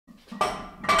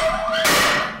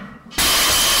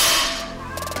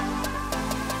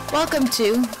Welcome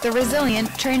to the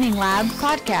Resilient Training Lab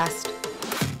podcast.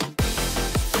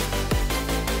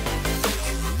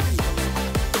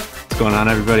 What's going on,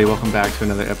 everybody? Welcome back to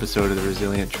another episode of the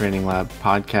Resilient Training Lab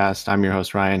podcast. I'm your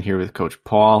host, Ryan, here with Coach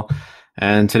Paul.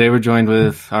 And today we're joined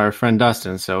with our friend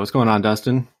Dustin. So what's going on,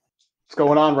 Dustin? What's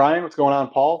going on, Ryan? What's going on,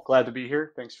 Paul? Glad to be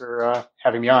here. Thanks for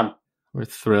having me on. We're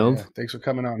thrilled. Yeah, thanks for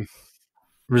coming on.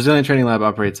 Resilient Training Lab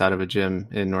operates out of a gym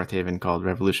in North Haven called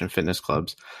Revolution Fitness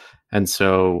Clubs. And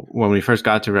so when we first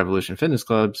got to Revolution Fitness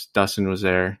Clubs, Dustin was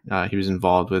there. He was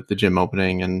involved with the gym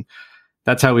opening, and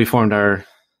that's how we formed our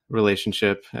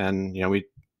relationship. And, you know, we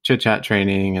chit-chat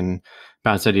training and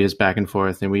bounce ideas back and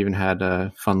forth. And we even had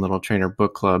a fun little trainer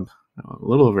book club a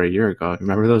little over a year ago.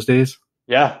 Remember those days?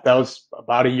 Yeah, that was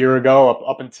about a year ago,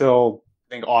 up until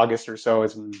I think August or so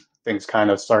is when things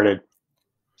kind of started.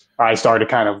 I started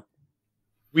kind of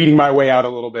weeding my way out a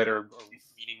little bit, or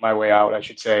weeding my way out, I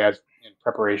should say, as in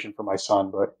preparation for my son.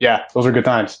 But yeah, those are good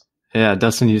times. Yeah,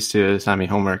 Dustin used to assign me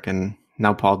homework, and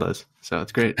now Paul does. So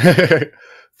it's great.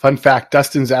 Fun fact,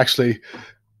 Dustin's actually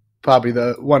probably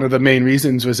one of the main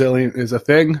reasons Resilient is a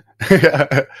thing.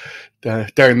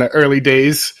 During the early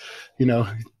days, you know,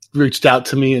 reached out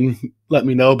to me and let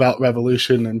me know about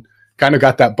Revolution and kind of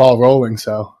got that ball rolling.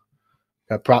 So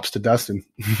props to Dustin.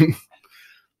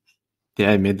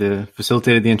 Yeah, I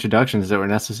facilitated the introductions that were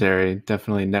necessary.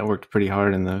 Definitely networked pretty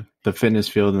hard in the fitness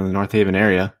field in the North Haven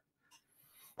area.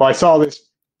 Well, I saw this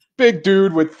big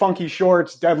dude with funky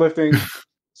shorts deadlifting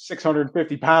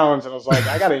 650 pounds, and I was like,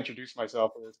 I got to introduce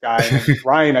myself to this guy. And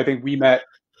Ryan, I think we met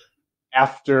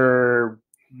after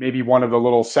maybe one of the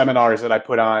little seminars that I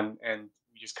put on, and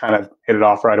we just kind of hit it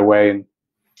off right away, and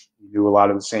we knew a lot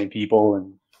of the same people,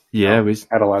 and yeah, we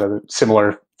had a lot of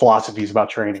similar philosophies about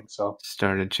training. So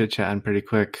started chit-chatting pretty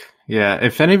quick. Yeah,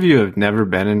 if any of you have never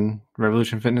been in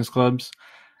Revolution Fitness Clubs,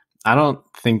 I don't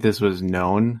think this was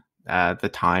known at the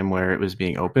time where it was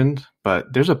being opened,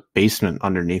 but there's a basement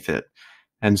underneath it.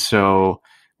 And so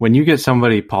when you get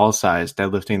somebody Paul size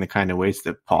deadlifting the kind of weights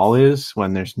that Paul is,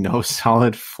 when there's no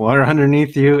solid floor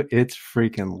underneath you, it's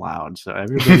freaking loud. So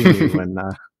everybody knew when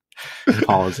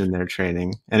Paul is in there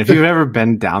training. And if you've ever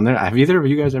been down there, have either of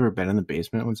you guys ever been in the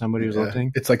basement when somebody was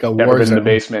lifting? It's like a never war been zone. in the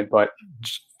basement, but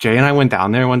Jay and I went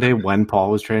down there one day when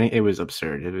Paul was training. It was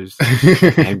absurd. It was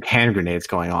hand grenades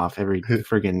going off every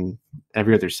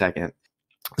other second.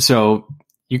 So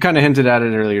you kind of hinted at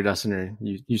it earlier, Dustin, or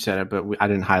you said it, but I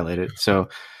didn't highlight it. So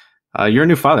you're a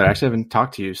new father. I actually haven't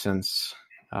talked to you since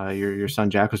your son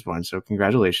Jack was born. So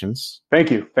congratulations. Thank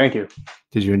you.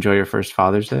 Did you enjoy your first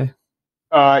Father's Day?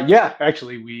 Yeah,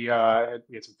 actually, we had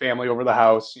some family over the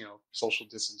house, you know, social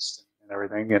distance and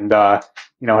everything, and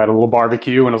you know, had a little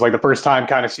barbecue, and it was like the first time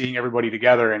kind of seeing everybody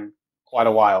together in quite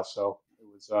a while. So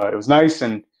it was nice,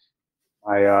 and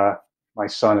my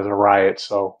son is a riot,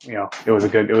 so you know, it was a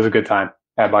good time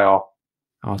had by all.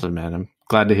 Awesome, man. I'm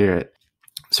glad to hear it.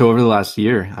 So over the last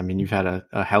year, I mean, you've had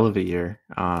a hell of a year,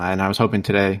 and I was hoping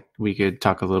today we could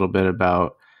talk a little bit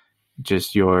about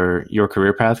just your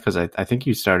career path, because I think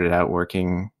you started out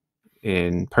working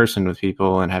in person with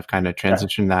people and have kind of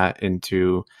transitioned that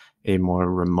into a more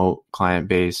remote client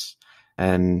base.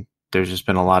 And there's just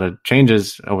been a lot of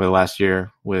changes over the last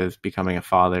year with becoming a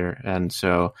father. And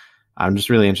so I'm just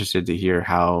really interested to hear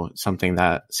how something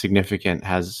that significant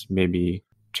has maybe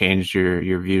changed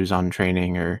your views on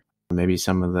training, or maybe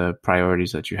some of the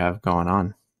priorities that you have going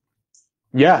on.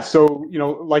 Yeah, so, you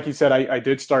know, like you said, I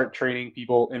did start training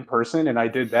people in person, and I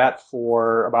did that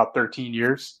for about 13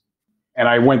 years. And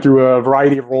I went through a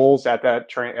variety of roles at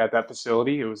that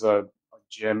facility. It was a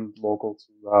gym local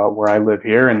to where I live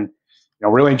here, and you know,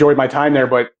 really enjoyed my time there.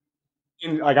 But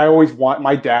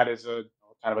my dad is a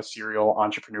kind of a serial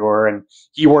entrepreneur, and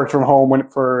he worked from home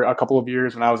for a couple of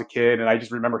years when I was a kid, and I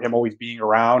just remember him always being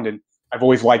around, and I've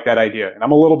always liked that idea. And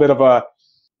I'm a little bit of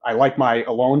I like my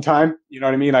alone time. You know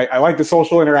what I mean? I like the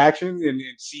social interaction and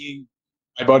seeing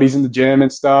my buddies in the gym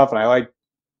and stuff. And I like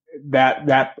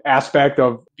that aspect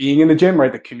of being in the gym,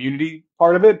 right? The community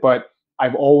part of it. But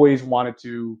I've always wanted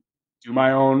to do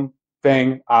my own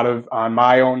thing on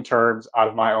my own terms, out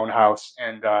of my own house.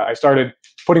 And I started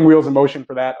putting wheels in motion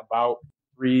for that about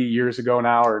 3 years ago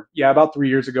now, about 3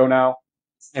 years ago now.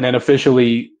 And then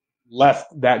officially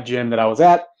left that gym that I was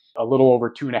at a little over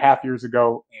 2.5 years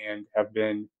ago, and have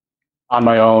been on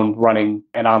my own running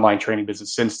an online training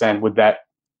business since then, with that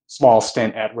small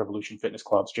stint at Revolution Fitness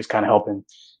Clubs, just kind of helping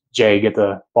Jay get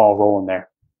the ball rolling there.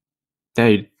 Yeah,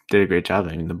 you did a great job.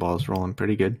 I mean, the ball's rolling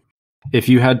pretty good. If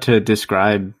you had to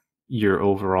describe your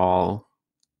overall,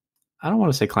 I don't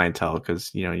want to say clientele,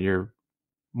 because you know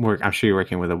I'm sure you're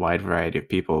working with a wide variety of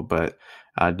people, but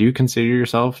do you consider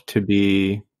yourself to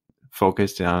be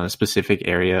focused on a specific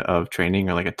area of training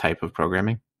or like a type of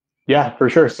programming? Yeah, for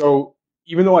sure. So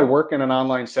even though I work in an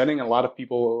online setting, a lot of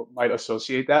people might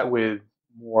associate that with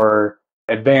more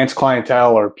advanced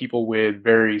clientele or people with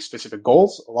very specific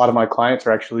goals. A lot of my clients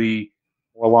are actually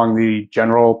more along the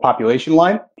general population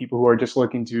line, people who are just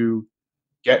looking to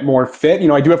get more fit.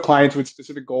 I do have clients with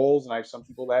specific goals, and I have some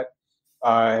people that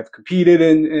have competed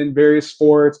in various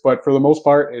sports, but for the most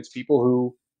part, it's people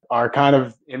who are kind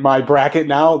of in my bracket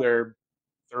now. They're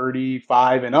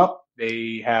 35 and up.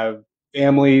 They have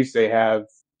families, they have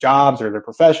jobs, or they're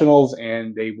professionals,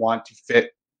 and they want to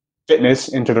fit fitness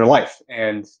into their life.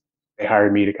 And they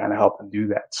hired me to kind of help them do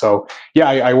that. So yeah,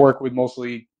 I work with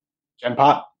mostly Gen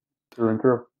Pop through and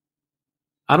through.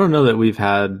 I don't know that we've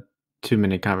had too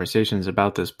many conversations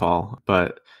about this, Paul,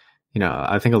 but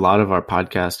I think a lot of our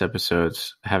podcast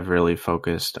episodes have really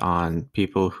focused on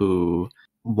people who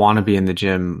want to be in the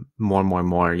gym more and more and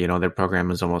more. Their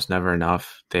program is almost never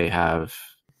enough. They have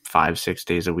 5-6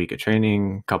 days a week of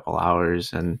training, couple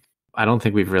hours. And I don't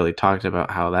think we've really talked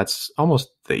about how that's almost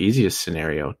the easiest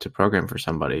scenario to program for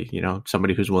somebody,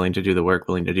 somebody who's willing to do the work,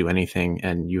 willing to do anything,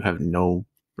 and you have no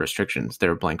restrictions.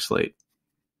 They're a blank slate.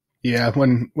 Yeah.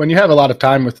 When you have a lot of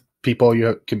time with people,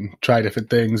 you can try different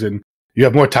things and you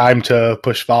have more time to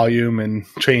push volume and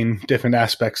train different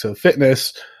aspects of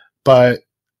fitness. But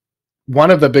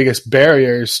one of the biggest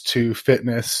barriers to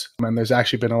fitness, and there's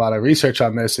actually been a lot of research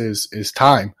on this, is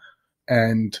time.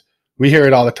 And we hear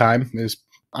it all the time, is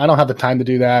I don't have the time to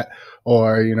do that,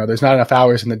 or, there's not enough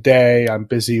hours in the day. I'm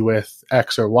busy with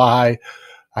X or Y.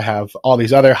 I have all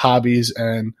these other hobbies.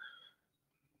 And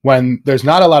when there's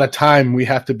not a lot of time, we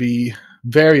have to be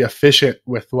very efficient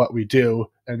with what we do.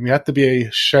 And we have to be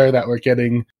sure that we're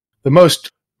getting the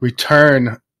most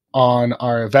return on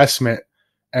our investment,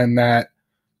 and that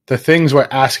the things we're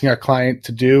asking our client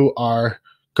to do are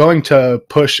going to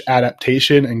push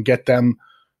adaptation and get them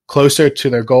closer to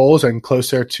their goals and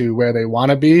closer to where they want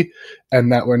to be,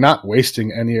 and that we're not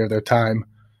wasting any of their time.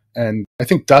 And I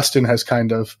think Dustin has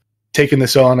kind of taken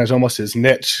this on as almost his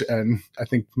niche, and I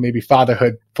think maybe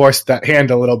fatherhood forced that hand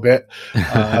a little bit.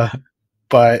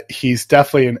 But he's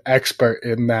definitely an expert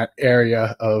in that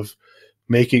area of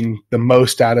making the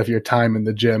most out of your time in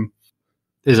the gym.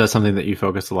 Is that something that you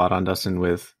focus a lot on, Dustin,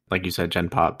 with, like you said, Gen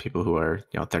Pop, people who are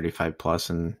 35 plus,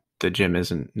 and the gym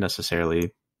isn't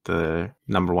necessarily the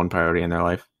number one priority in their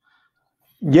life?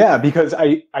 Yeah, because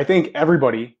I think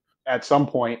everybody at some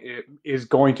point is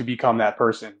going to become that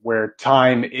person where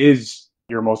time is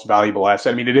your most valuable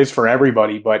asset. I mean, it is for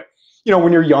everybody, but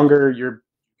when you're younger, you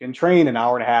can train an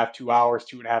hour and a half, 2 hours,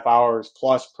 2.5 hours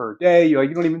plus per day.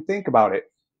 You don't even think about it.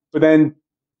 But then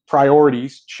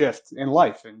priorities shift in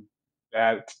life, and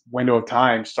that window of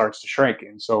time starts to shrink.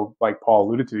 And so, like Paul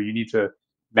alluded to, you need to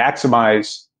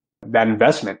maximize that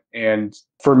investment. And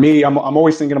for me, I'm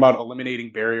always thinking about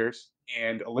eliminating barriers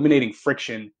and eliminating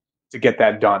friction to get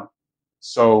that done.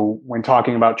 So when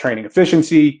talking about training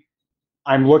efficiency,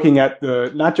 I'm looking at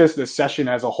not just the session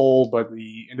as a whole, but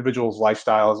the individual's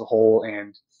lifestyle as a whole,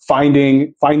 and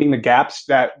finding the gaps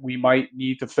that we might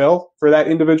need to fill for that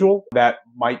individual that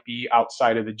might be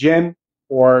outside of the gym,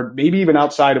 or maybe even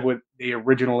outside of what they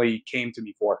originally came to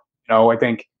me for. I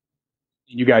think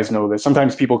you guys know this.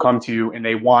 Sometimes people come to you and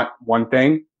they want one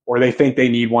thing, or they think they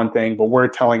need one thing, but we're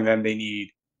telling them they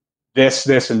need this,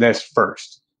 and this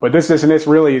first. But this, and this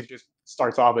really just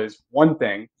starts off as one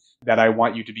thing that I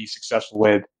want you to be successful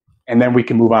with. And then we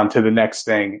can move on to the next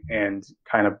thing and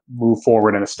kind of move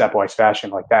forward in a stepwise fashion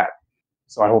like that.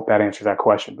 So I hope that answers that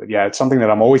question. But yeah, it's something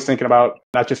that I'm always thinking about,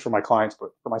 not just for my clients,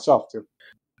 but for myself too.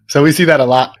 So we see that a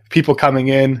lot. People coming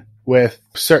in with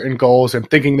certain goals and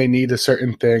thinking they need a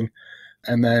certain thing.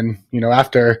 And then,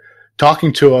 after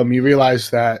talking to them, you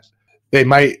realize that they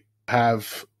might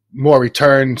have more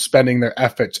return spending their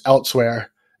efforts elsewhere.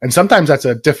 And sometimes that's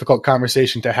a difficult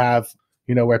conversation to have,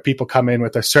 where people come in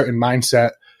with a certain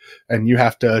mindset and you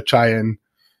have to try and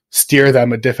steer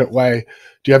them a different way.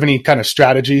 Do you have any kind of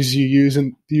strategies you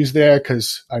use there?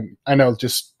 Because I know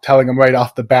just telling them right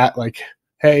off the bat, like,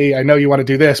 hey, I know you want to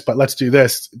do this, but let's do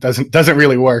this, doesn't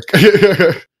really work.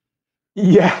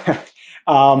 Yeah.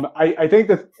 I think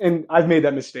that, and I've made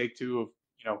that mistake too,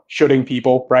 of, shoulding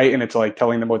people, right? And it's like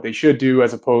telling them what they should do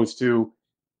as opposed to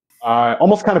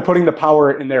almost kind of putting the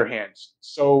power in their hands.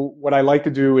 So what I like to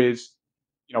do is,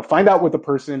 find out what the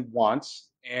person wants.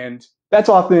 And that's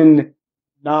often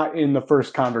not in the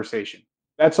first conversation.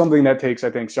 That's something that takes,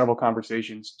 I think, several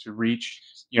conversations to reach,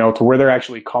 to where they're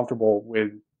actually comfortable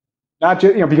with, not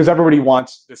just, because everybody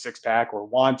wants the 6-pack or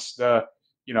wants the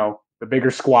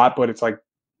bigger squat, but it's like,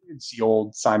 it's the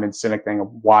old Simon Sinek thing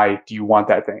of why do you want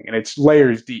that thing? And it's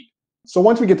layers deep. So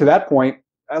once we get to that point,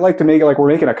 I like to make it like we're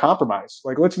making a compromise.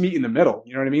 Like, let's meet in the middle.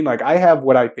 You know what I mean? Like, I have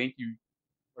what I think you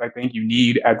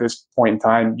need at this point in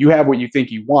time. You have what you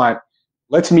think you want.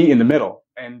 Let's meet in the middle.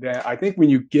 And I think when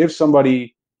you give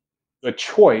somebody the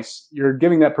choice, you're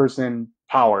giving that person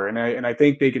power. And I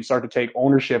think they can start to take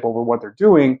ownership over what they're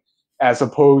doing, as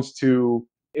opposed to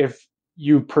if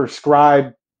you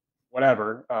prescribe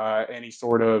whatever, any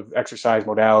sort of exercise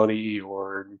modality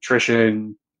or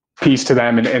nutrition piece to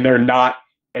them, and they're not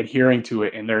adhering to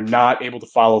it and they're not able to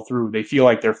follow through. They feel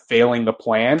like they're failing the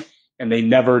plan, and they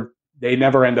never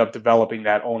end up developing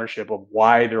that ownership of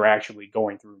why they're actually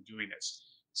going through and doing this.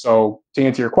 So to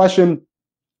answer your question,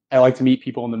 I like to meet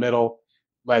people in the middle.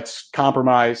 Let's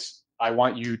compromise. I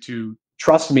want you to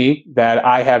trust me that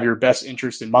I have your best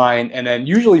interest in mind. And then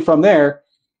usually from there,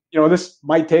 this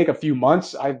might take a few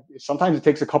months. Sometimes it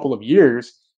takes a couple of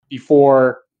years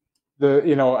before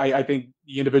I think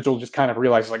the individual just kind of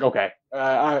realizes like, okay,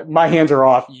 my hands are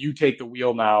off. You take the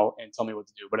wheel now and tell me what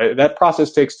to do. But that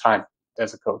process takes time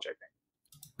as a coach, I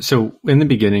think. So in the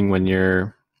beginning, when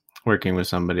you're working with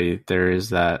somebody, there's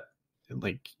that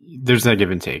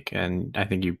give and take. And I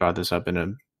think you brought this up in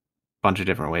a bunch of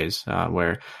different ways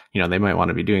where, they might want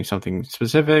to be doing something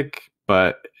specific,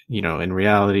 but, in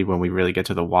reality, when we really get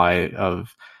to the why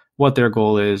of what their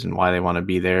goal is and why they want to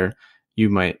be there, you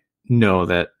might know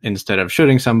that instead of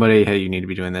shooting somebody, hey, you need to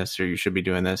be doing this or you should be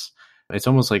doing this, it's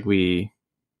almost like we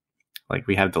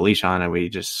have the leash on and we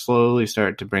just slowly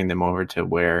start to bring them over to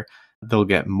where they'll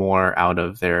get more out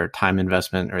of their time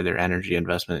investment or their energy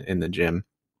investment in the gym.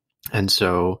 And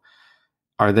so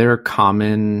are there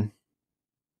common,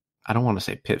 I don't want to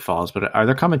say pitfalls, but are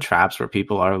there common traps where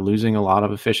people are losing a lot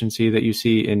of efficiency that you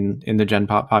see in the Gen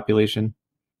Pop population?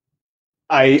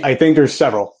 I think there's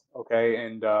several. Okay.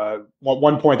 And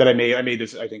one point that I made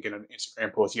this, I think, in an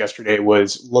Instagram post yesterday,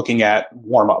 was looking at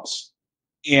warm-ups.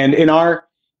 And in our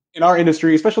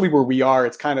industry, especially where we are,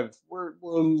 it's kind of, we're a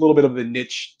little bit of the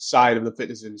niche side of the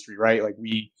fitness industry, right? Like,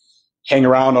 we hang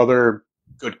around other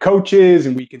good coaches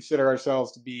and we consider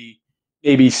ourselves to be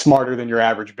maybe smarter than your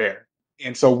average bear.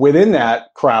 And so within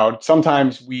that crowd,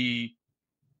 sometimes we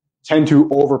tend to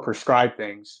overprescribe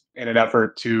things in an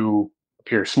effort to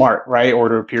appear smart, right? Or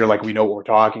to appear like we know what we're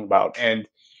talking about. And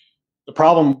the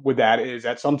problem with that is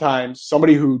that sometimes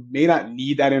somebody who may not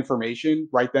need that information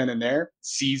right then and there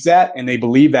sees that and they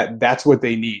believe that that's what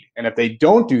they need. And if they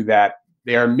don't do that,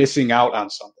 they are missing out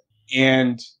on something.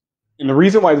 And the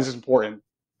reason why this is important,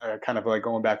 kind of like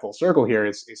going back full circle here,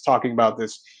 is talking about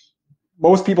this.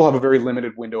 Most people have a very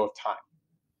limited window of time.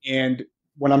 And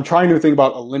when I'm trying to think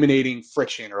about eliminating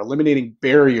friction or eliminating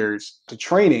barriers to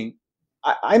training,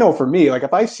 I know for me, like,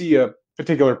 if I see a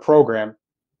particular program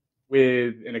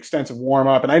with an extensive warm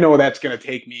up, and I know that's going to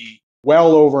take me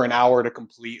well over an hour to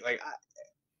complete, like,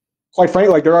 quite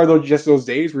frankly, like, there are those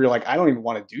days where you're like, I don't even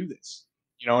want to do this,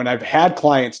 and I've had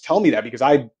clients tell me that because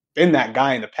I've been that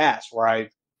guy in the past where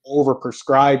I've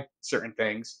overprescribed certain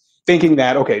things, thinking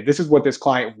that, okay, this is what this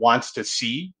client wants to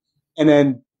see. And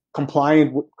then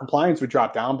compliance would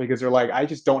drop down because they're like, I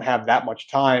just don't have that much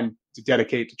time to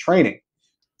dedicate to training.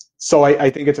 So I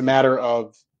think it's a matter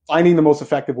of finding the most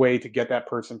effective way to get that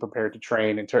person prepared to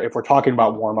train. And if we're talking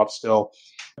about warm-up still,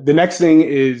 the next thing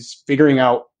is figuring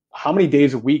out how many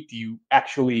days a week do you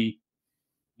actually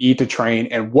need to train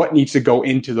and what needs to go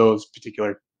into those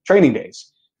particular training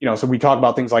days. So we talk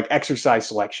about things like exercise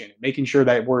selection, making sure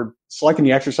that we're selecting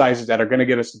the exercises that are going to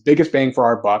give us the biggest bang for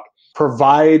our buck,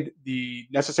 provide the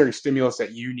necessary stimulus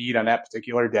that you need on that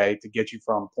particular day to get you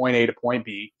from point A to point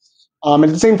B. And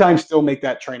at the same time, still make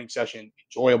that training session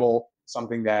enjoyable,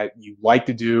 something that you like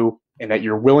to do, and that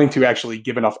you're willing to actually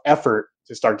give enough effort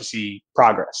to start to see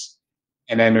progress.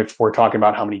 And then if we're talking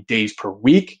about how many days per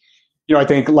week, I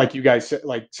think, like you guys said,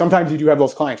 like, sometimes you do have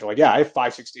those clients who are like, yeah, I have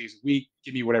 5-6 days a week.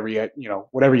 Give me whatever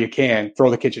you can. Throw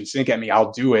the kitchen sink at me.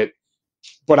 I'll do it.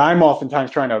 But I'm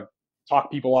oftentimes trying to talk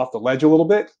people off the ledge a little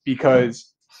bit, because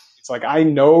it's like, I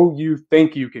know you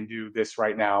think you can do this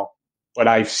right now, but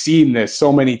I've seen this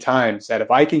so many times that if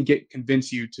I can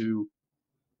convince you to,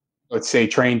 let's say,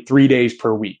 train 3 days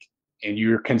per week, and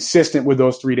you're consistent with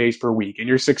those 3 days per week, and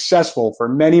you're successful for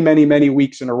many, many, many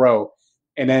weeks in a row,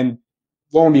 and then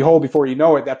lo and behold, before you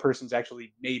know it, that person's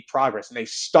actually made progress and they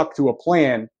stuck to a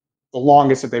plan the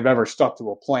longest that they've ever stuck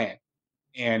to a plan.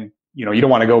 And, you don't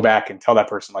want to go back and tell that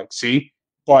person, like, see,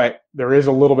 but there is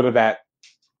a little bit of that,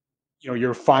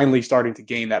 you're finally starting to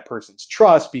gain that person's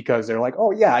trust because they're like,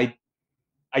 oh yeah,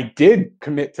 I did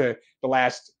commit to the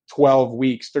last 12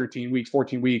 weeks, 13 weeks,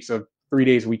 14 weeks of 3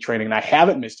 days a week training, and I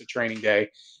haven't missed a training day.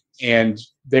 And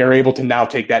they're able to now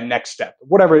take that next step,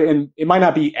 whatever. And it might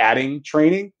not be adding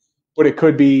training, but it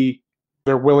could be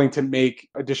they're willing to make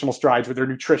additional strides with their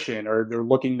nutrition, or they're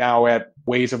looking now at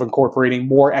ways of incorporating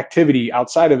more activity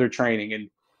outside of their training. And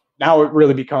now it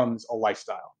really becomes a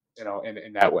lifestyle,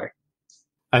 in that way.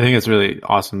 I think it's really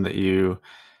awesome that you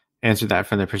answered that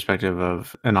from the perspective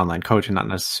of an online coach and not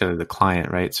necessarily the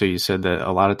client, right? So you said that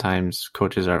a lot of times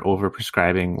coaches are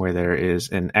over-prescribing where there is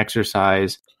an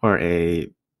exercise or a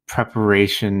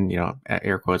preparation,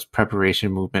 air quotes,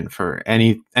 preparation movement for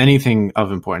anything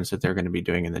of importance that they're going to be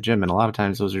doing in the gym. And a lot of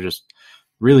times those are just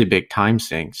really big time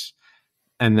sinks.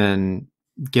 And then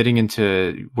getting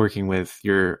into working with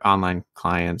your online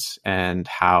clients and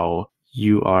how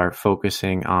you are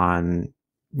focusing on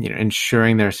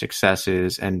ensuring their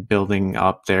successes and building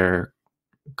up their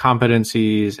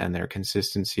competencies and their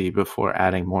consistency before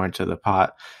adding more into the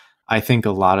pot. I think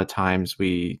a lot of times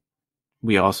we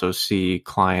also see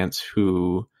clients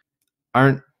who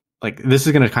aren't this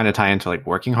is going to kind of tie into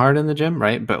working hard in the gym,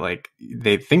 right? But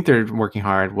they think they're working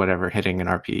hard, whatever, hitting an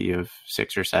RPE of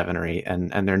 6 or 7 or 8,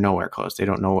 and they're nowhere close. They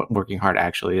don't know what working hard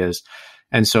actually is.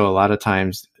 And so a lot of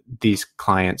times these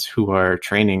clients who are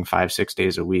training 5-6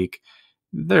 days a week,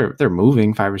 they're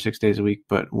moving 5 or 6 days a week,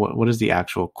 but what is the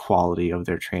actual quality of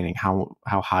their training? How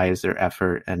high is their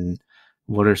effort, and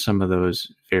what are some of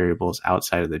those variables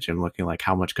outside of the gym looking like?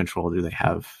 How much control do they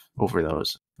have over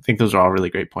those? I think those are all really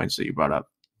great points that you brought up.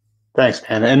 Thanks,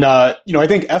 man. And I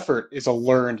think effort is a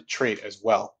learned trait as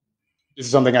well. This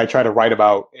is something I try to write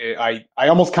about. I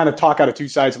almost kind of talk out of two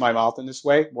sides of my mouth in this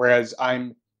way, whereas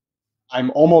I'm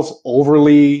almost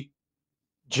overly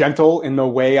gentle in the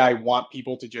way I want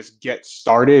people to just get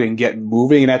started and get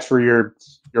moving. And that's for your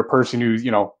person who's,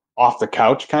 off the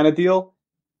couch kind of deal.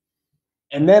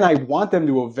 And then I want them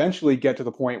to eventually get to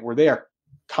the point where they are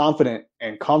confident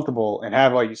and comfortable and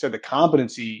have, like you said, the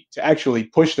competency to actually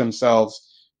push themselves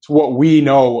to what we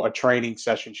know a training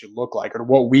session should look like, or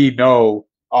what we know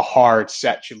a hard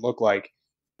set should look like.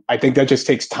 I think that just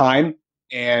takes time.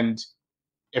 And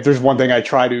if there's one thing I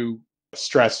try to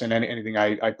stress in anything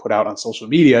I put out on social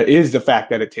media, is the fact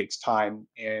that it takes time,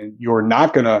 and you're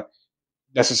not going to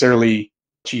necessarily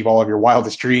achieve all of your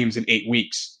wildest dreams in 8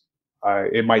 weeks.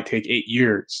 It might take 8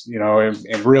 years,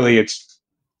 and really it's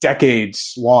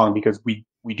decades long, because we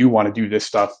do want to do this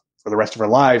stuff for the rest of our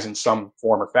lives in some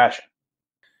form or fashion.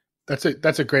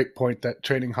 That's a great point, that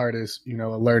training hard is,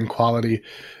 a learned quality.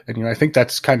 And, I think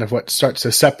that's kind of what starts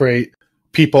to separate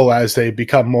people as they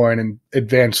become more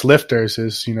advanced lifters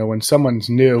is, when someone's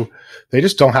new, they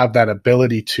just don't have that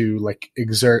ability to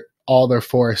exert all their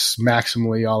force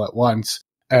maximally all at once.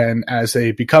 And as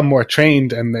they become more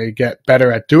trained and they get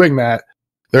better at doing that,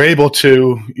 they're able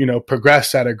to,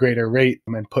 progress at a greater rate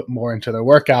and put more into their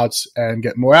workouts and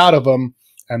get more out of them.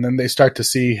 And then they start to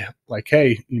see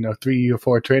hey, 3 or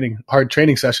 4 hard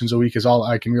training sessions a week is all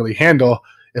I can really handle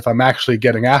if I'm actually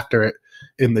getting after it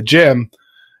in the gym.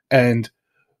 And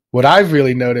what I've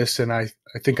really noticed, and I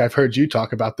think I've heard you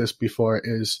talk about this before,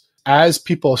 is as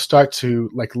people start to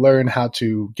learn how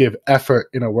to give effort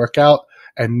in a workout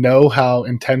and know how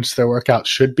intense their workout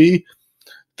should be,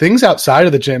 things outside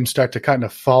of the gym start to kind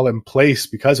of fall in place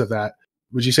because of that.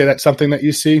 Would you say that's something that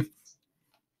you see?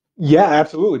 Yeah,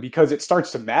 absolutely. Because it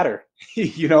starts to matter,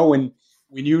 when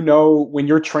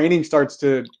your training starts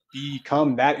to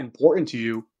become that important to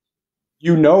you,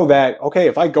 that, okay,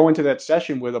 if I go into that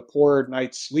session with a poor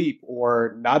night's sleep,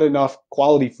 or not enough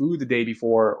quality food the day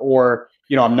before, or,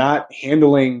 I'm not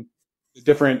handling the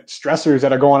different stressors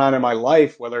that are going on in my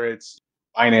life, whether it's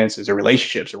finances or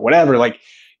relationships or whatever,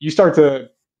 you start to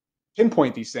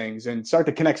pinpoint these things and start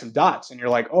to connect some dots. And you're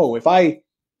like, oh, if I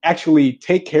actually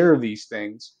take care of these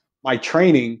things, my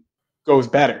training goes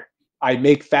better. I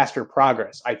make faster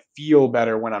progress. I feel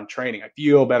better when I'm training. I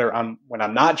feel better when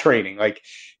I'm not training.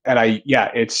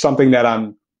 It's something that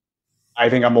I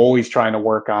think I'm always trying to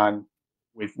work on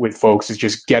with folks, is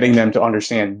just getting them to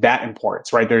understand that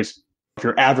importance, right? If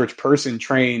your average person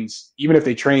trains, even if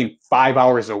they train 5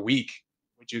 hours a week,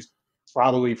 which is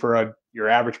probably for your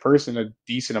average person a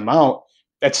decent amount,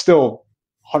 that's still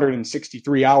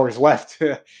 163 hours left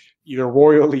to either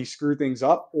royally screw things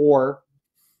up or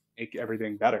make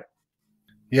everything better.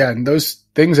 Yeah, and those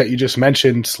things that you just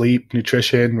mentioned, sleep,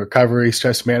 nutrition, recovery,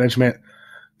 stress management,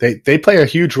 they play a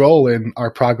huge role in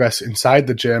our progress inside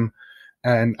the gym.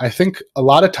 And I think a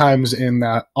lot of times in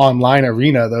that online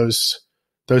arena, those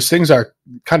things are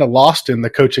kind of lost in the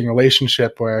coaching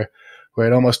relationship, where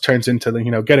it almost turns into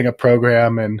getting a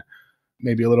program and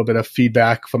maybe a little bit of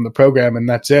feedback from the program, and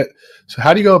that's it. So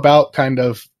how do you go about kind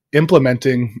of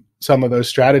implementing some of those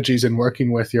strategies and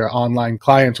working with your online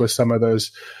clients with some of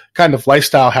those kind of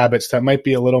lifestyle habits that might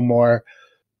be a little more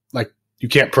you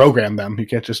can't program them. You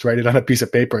can't just write it on a piece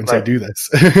of paper and say, Right. do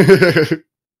this.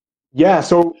 Yeah.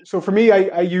 So for me,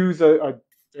 I use a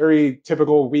very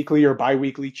typical weekly or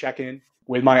biweekly check-in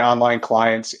with my online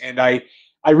clients, and I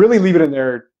really leave it in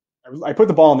their, I put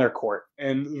the ball in their court.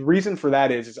 And the reason for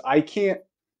that is I can't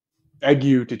beg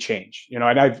you to change,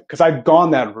 and because I've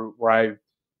gone that route where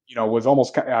was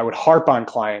almost, I would harp on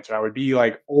clients, or I would be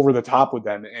like over the top with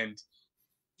them, and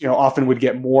often would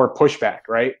get more pushback,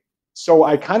 right? So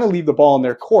I kind of leave the ball in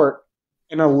their court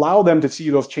and allow them to see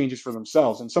those changes for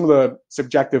themselves. And some of the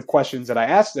subjective questions that I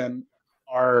ask them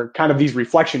are kind of these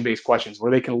reflection-based questions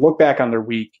where they can look back on their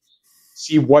week,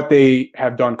 see what they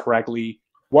have done correctly,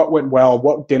 what went well,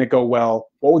 what didn't go well,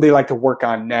 what would they like to work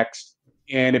on next.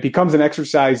 And it becomes an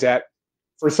exercise that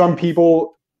for some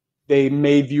people, they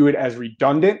may view it as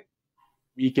redundant.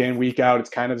 Week in, week out, it's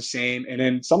kind of the same. And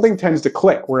then something tends to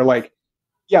click where like,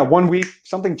 yeah, one week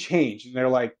something changed and they're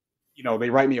like, they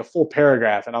write me a full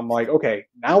paragraph and I'm like, okay,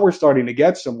 now we're starting to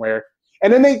get somewhere.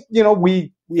 And then they,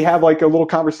 we have like a little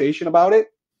conversation about it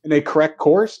and they correct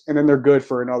course and then they're good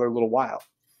for another little while.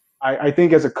 I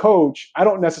think as a coach, I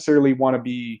don't necessarily want to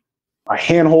be a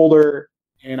handholder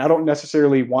and I don't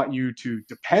necessarily want you to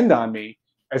depend on me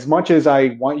as much as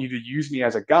I want you to use me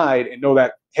as a guide and know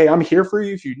that, hey, I'm here for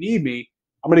you if you need me.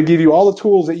 I'm going to give you all the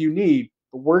tools that you need,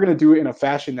 but we're going to do it in a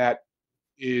fashion that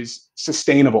is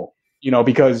sustainable,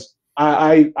 because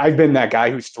I've been that guy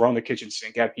who's thrown the kitchen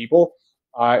sink at people.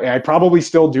 And I probably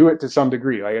still do it to some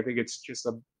degree. Like, I think it's just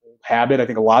a habit. I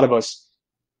think a lot of us,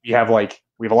 we have a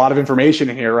lot of information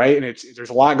in here, right? And there's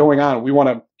a lot going on. We want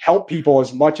to help people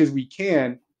as much as we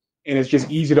can. And it's just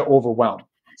easy to overwhelm.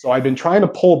 So I've been trying to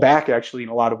pull back actually in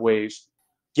a lot of ways,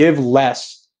 give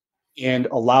less and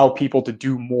allow people to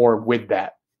do more with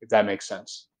that, if that makes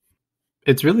sense.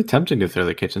 It's really tempting to throw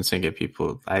the kitchen sink at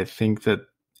people. I think that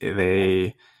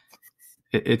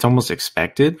it's almost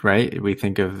expected, right? We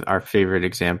think of our favorite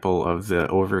example of the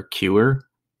over cuer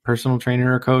personal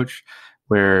trainer or coach,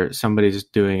 where somebody's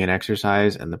doing an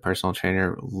exercise and the personal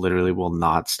trainer literally will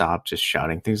not stop just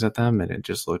shouting things at them. And it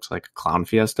just looks like a clown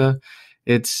fiesta.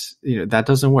 It's, that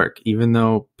doesn't work, even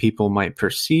though people might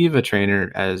perceive a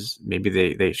trainer as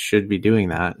maybe they should be doing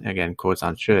that. Again, quotes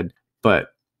on should, but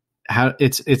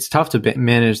it's tough to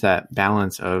manage that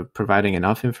balance of providing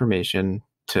enough information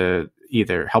to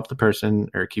either help the person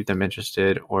or keep them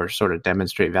interested or sort of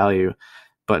demonstrate value,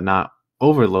 but not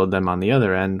overload them on the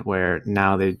other end where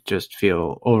now they just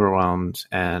feel overwhelmed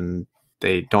and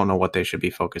they don't know what they should be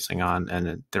focusing on.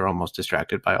 And they're almost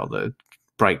distracted by all the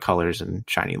bright colors and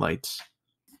shiny lights.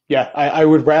 Yeah, I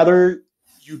would rather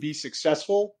you be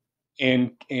successful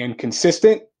and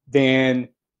consistent than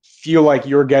feel like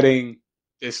you're getting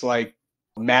this like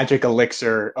magic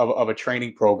elixir of a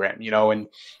training program, and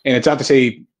it's not to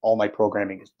say all my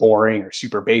programming is boring or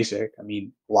super basic. I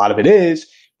mean, a lot of it is,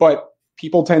 but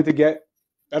people tend to get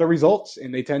better results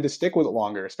and they tend to stick with it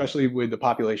longer, especially with the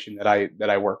population that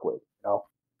I work with.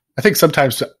 I think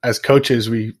sometimes as coaches,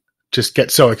 we just get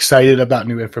so excited about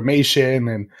new information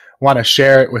and want to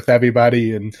share it with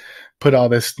everybody and put all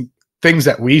this things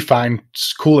that we find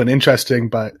cool and interesting.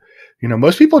 But,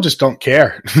 most people just don't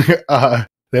care.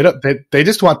 They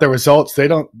just want the results. They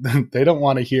don't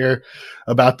want to hear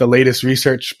about the latest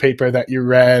research paper that you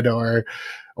read or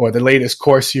the latest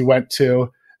course you went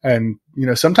to. And,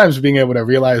 sometimes being able to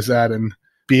realize that and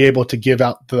be able to give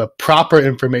out the proper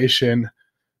information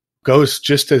goes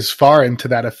just as far into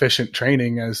that efficient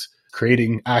training as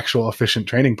creating actual efficient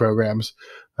training programs.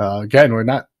 Again, we're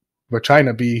not trying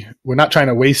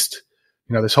to waste,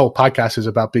 this whole podcast is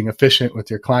about being efficient with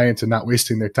your clients and not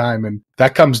wasting their time. And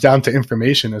that comes down to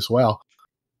information as well.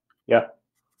 Yeah.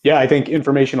 Yeah. I think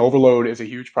information overload is a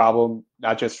huge problem,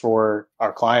 not just for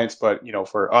our clients, but,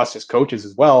 for us as coaches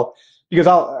as well, because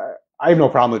I have no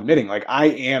problem admitting, like, I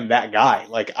am that guy.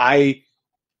 Like, I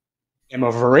am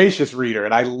a voracious reader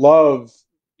and I love,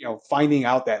 finding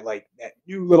out that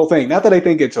new little thing. Not that I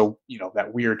think it's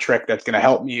that weird trick that's going to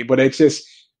help me, but it's just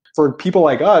for people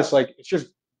like us, like, it's just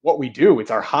what we do.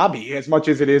 It's our hobby as much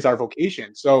as it is our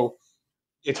vocation. So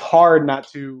it's hard not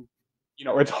to,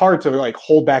 it's hard to like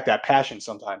hold back that passion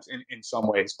sometimes in some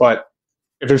ways. But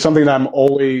if there's something that I'm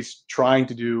always trying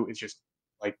to do, is just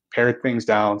like pare things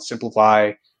down,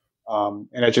 simplify. And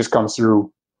it just comes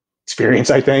through experience,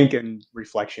 I think, and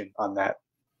reflection on that.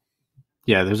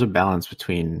 Yeah, there's a balance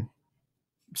between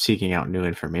seeking out new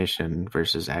information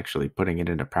versus actually putting it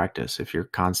into practice. If you're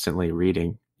constantly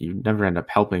reading, you never end up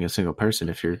helping a single person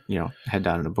if you're, head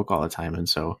down in a book all the time. And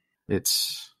so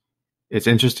it's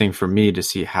interesting for me to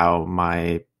see how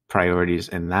my priorities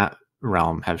in that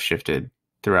realm have shifted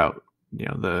throughout,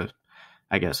 the,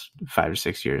 I guess, 5 or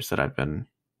 6 years that I've been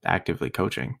actively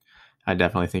coaching. I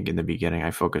definitely think in the beginning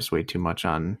I focused way too much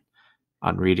on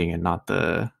reading and not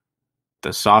the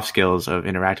soft skills of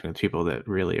interacting with people that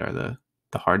really are the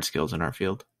hard skills in our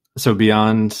field. So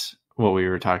beyond what we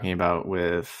were talking about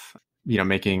with,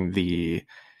 making the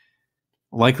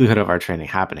likelihood of our training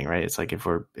happening, right? It's like if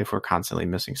we're constantly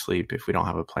missing sleep, if we don't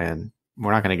have a plan,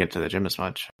 we're not going to get to the gym as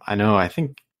much. I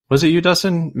think, was it you,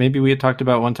 Dustin? Maybe we had talked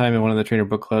about one time in one of the trainer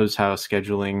book clubs how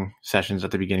scheduling sessions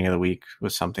at the beginning of the week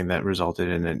was something that resulted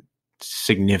in a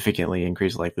significantly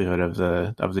increased likelihood of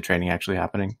the training actually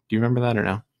happening. Do you remember that or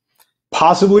no?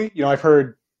 Possibly. I've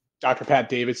heard Dr. Pat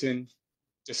Davidson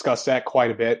discuss that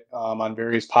quite a bit on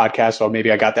various podcasts. So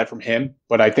maybe I got that from him.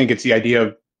 But I think it's the idea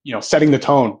of, setting the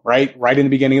tone right in the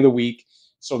beginning of the week,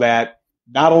 so that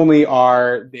not only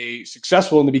are they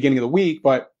successful in the beginning of the week,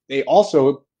 but they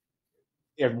also,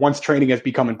 if once training has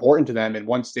become important to them and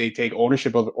once they take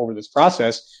ownership over this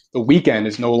process, the weekend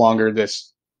is no longer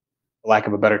this, for lack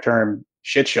of a better term,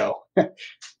 shit show.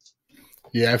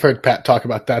 Yeah, I've heard Pat talk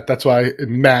about that. That's why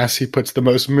in mass he puts the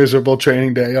most miserable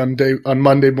training day on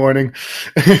Monday morning.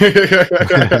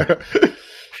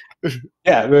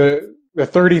 Yeah, the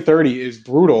 30-30 is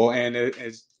brutal, and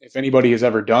if anybody has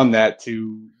ever done that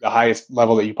to the highest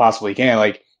level that you possibly can,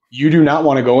 like, you do not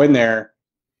want to go in there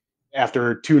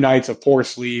after 2 nights of poor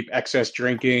sleep, excess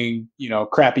drinking,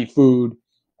 crappy food.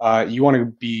 You want to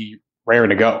be raring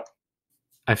to go.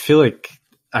 I feel like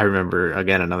I remember,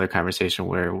 again, another conversation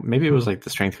where maybe it was like the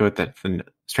strength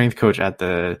coach at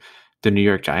the New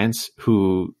York Giants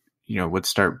who, would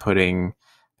start putting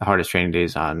the hardest training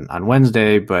days on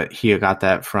Wednesday, but he got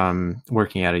that from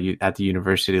working at the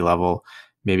university level,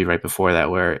 maybe right before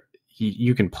that, where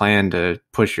you can plan to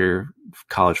push your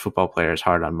college football players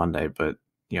hard on Monday, but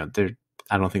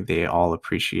I don't think they all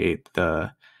appreciate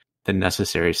the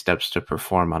necessary steps to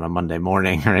perform on a Monday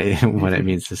morning, right? What it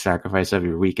means to sacrifice of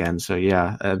your weekend. So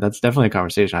yeah, that's definitely a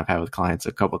conversation I've had with clients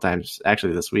a couple of times,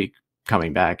 actually this week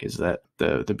coming back, is that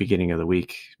the beginning of the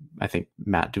week, I think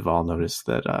Matt Duvall noticed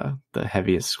that the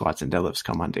heaviest squats and deadlifts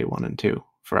come on day 1 and 2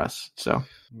 for us. So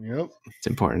yep, it's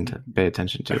important to pay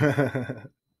attention to.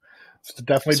 It's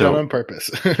definitely done on purpose.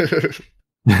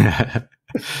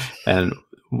 And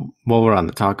while we're on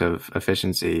the talk of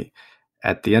efficiency,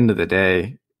 at the end of the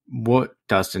day, what,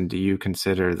 Dustin, do you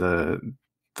consider the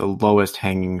lowest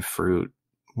hanging fruit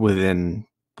within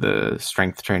the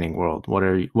strength training world? What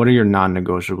are your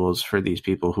non-negotiables for these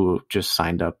people who just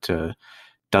signed up to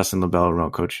Dustin Lebel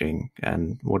remote coaching,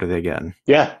 and what are they getting?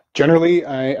 Yeah, generally,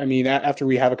 I mean, after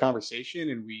we have a conversation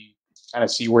and we kind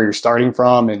of see where you're starting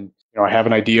from, and I have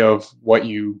an idea of what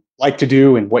you like to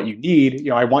do and what you need.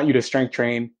 I want you to strength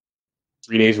train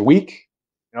 3 days a week.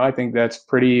 I think that's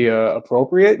pretty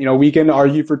appropriate. We can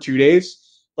argue for 2 days,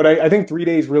 but I think 3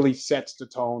 days really sets the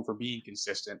tone for being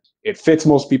consistent. It fits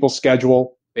most people's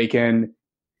schedule. They can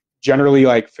generally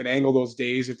finagle those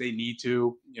days if they need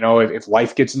to. If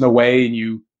life gets in the way and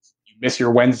you miss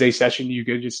your Wednesday session, you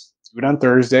could just do it on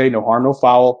Thursday. No harm, no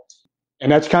foul.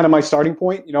 And that's kind of my starting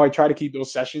point. I try to keep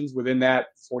those sessions within that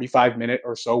 45-minute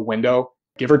or so window,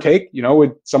 give or take.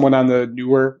 With someone on the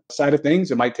newer side of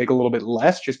things, it might take a little bit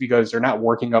less just because they're not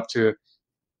working up to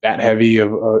that heavy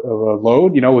of a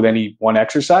load, with any one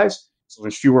exercise. So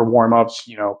there's fewer warm-ups,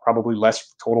 probably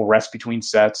less total rest between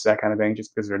sets, that kind of thing,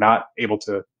 just because they're not able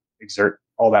to exert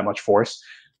all that much force.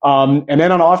 And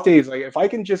then on off days, if I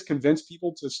can just convince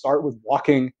people to start with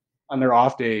walking on their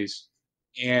off days,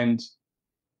 and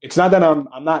it's not that I'm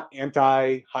not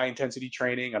anti high intensity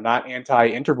training, I'm not anti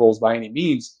intervals by any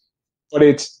means, but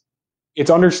it's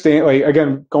understand,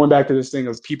 again, going back to this thing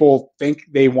of people think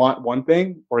they want one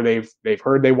thing, or they've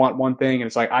heard they want one thing, and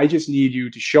it's I just need you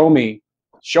to show me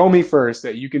first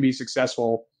that you can be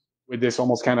successful with this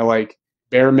almost kind of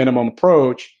bare minimum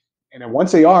approach. And then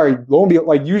once they are, lo and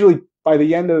behold, usually by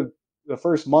the end of the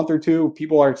first month or two,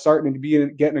 people are starting to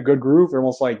getting a good groove. They're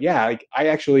almost I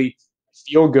actually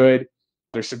feel good.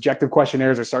 Their subjective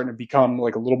questionnaires are starting to become a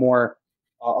little more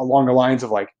along the lines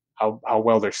of how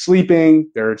well they're sleeping.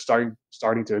 They're starting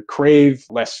to crave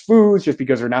less foods just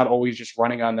because they're not always just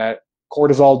running on that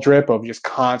cortisol drip of just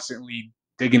constantly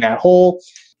digging that hole.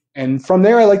 And from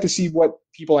there, I like to see what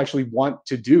people actually want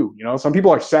to do. Some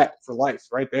people are set for life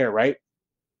right there, right?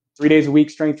 3 days a week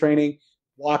strength training,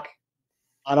 walk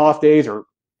on off days, or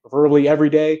preferably every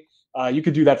day. You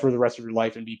could do that for the rest of your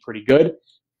life and be pretty good.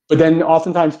 But then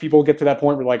oftentimes people get to that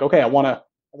point where okay, I want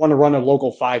to run a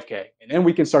local 5K, and then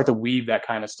we can start to weave that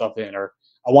kind of stuff in. Or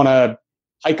I want to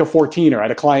hike a 14er. I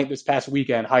had a client this past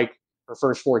weekend hike her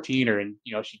first 14er, and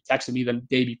she texted me the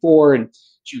day before, and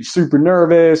she was super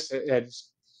nervous, and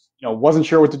wasn't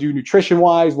sure what to do nutrition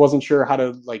wise, wasn't sure how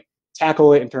to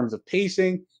tackle it in terms of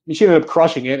pacing. mean, she ended up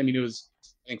crushing it. I mean, it was,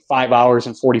 I think, 5 hours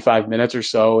and 45 minutes or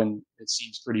so, and it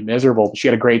seems pretty miserable, but she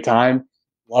had a great time,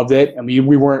 loved it. I mean,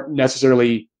 we weren't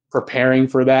necessarily preparing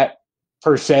for that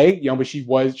per se,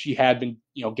 but she had been,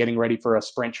 getting ready for a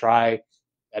sprint try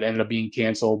that ended up being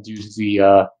canceled due to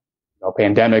the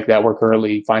pandemic that we're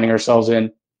currently finding ourselves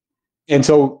in. And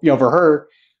so, for her,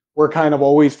 we're kind of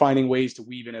always finding ways to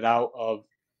weave in and out of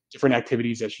different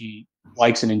activities that she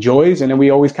likes and enjoys. And then we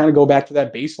always kind of go back to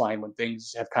that baseline when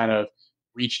things have kind of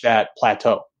reached that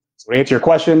plateau. So to answer your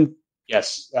question,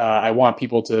 yes, I want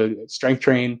people to strength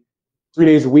train 3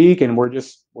 days a week, and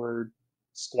we're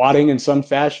squatting in some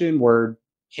fashion, we're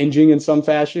hinging in some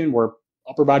fashion, we're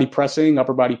upper body pressing,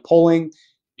 upper body pulling,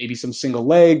 maybe some single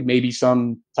leg, maybe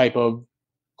some type of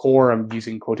core, I'm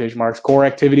using quotation marks, core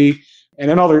activity, and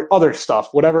then other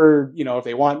stuff, whatever, if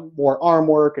they want more arm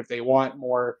work, if they want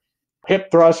more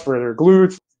hip thrust for their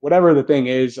glutes, whatever the thing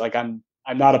is, like I'm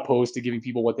not opposed to giving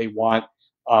people what they want,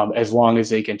 as long as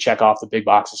they can check off the big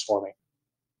boxes for me.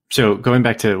 So going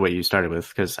back to what you started with,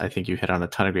 because I think you hit on a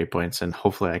ton of great points, and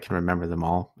hopefully I can remember them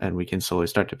all and we can slowly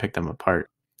start to pick them apart.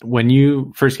 When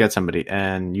you first get somebody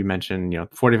and you mentioned,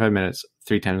 45 minutes,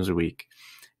 3 times a week,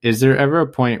 is there ever a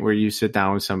point where you sit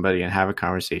down with somebody and have a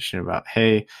conversation about,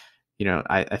 hey,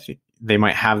 I think they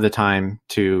might have the time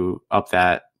to up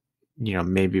that,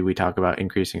 maybe we talk about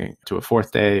increasing it to a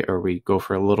 4th day, or we go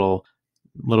for a little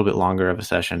bit longer of a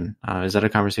session. Is that a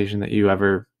conversation that you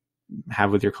ever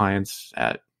have with your clients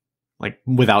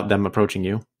without them approaching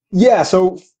you? Yeah.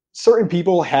 So certain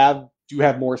people do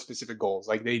have more specific goals.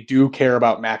 Like they do care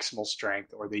about maximal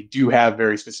strength, or they do have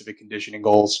very specific conditioning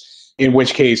goals, in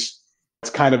which case it's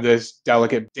kind of this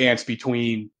delicate dance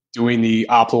between doing the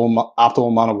optimal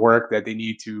amount of work that they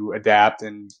need to adapt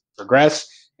and progress,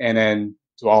 and then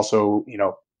to also,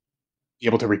 be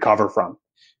able to recover from.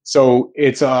 So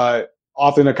it's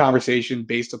often a conversation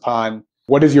based upon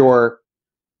what does your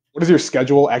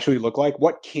schedule actually look like?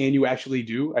 What can you actually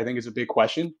do? I think is a big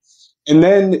question. And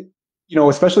then,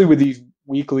 especially with these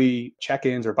weekly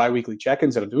check-ins or biweekly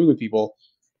check-ins that I'm doing with people,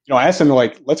 I ask them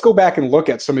let's go back and look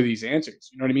at some of these answers.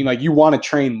 You know what I mean? Like you want to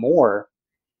train more,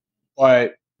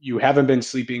 but you haven't been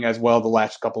sleeping as well the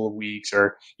last couple of weeks,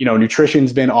 or,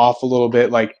 nutrition's been off a little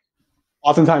bit. Like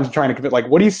oftentimes I'm trying to commit,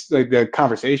 the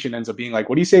conversation ends up being what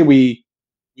do you say we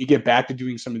get back to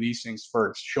doing some of these things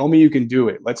first? Show me you can do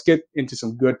it. Let's get into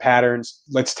some good patterns.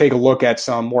 Let's take a look at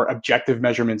some more objective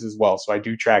measurements as well. So I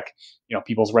do track,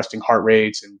 people's resting heart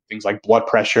rates and things like blood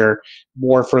pressure,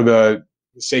 more for the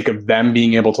sake of them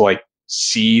being able to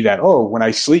see that, oh, when I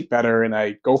sleep better and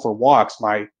I go for walks,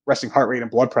 my resting heart rate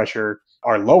and blood pressure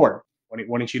are lower.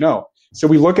 Wouldn't you know? So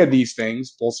we look at these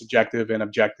things, both subjective and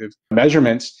objective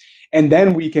measurements, and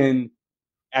then we can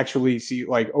actually see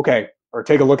okay, or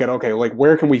take a look at, okay,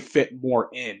 where can we fit more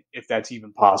in, if that's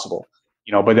even possible,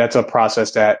 but that's a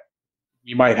process that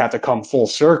we might have to come full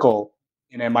circle,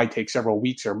 and it might take several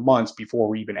weeks or months before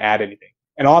we even add anything.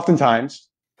 And oftentimes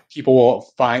people will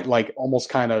find almost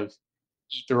kind of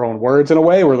eat their own words in a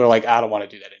way where they're like, I don't want to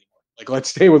do that anymore. Let's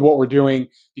stay with what we're doing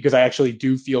because I actually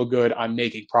do feel good. I'm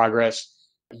making progress.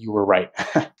 You were right.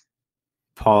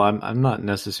 Paul, I'm not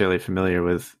necessarily familiar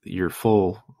with your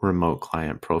full remote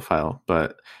client profile,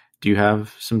 but do you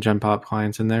have some Gen Pop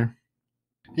clients in there?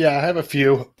 Yeah, I have a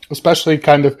few, especially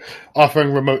kind of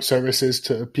offering remote services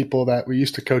to people that we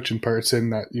used to coach in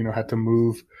person that, had to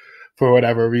move for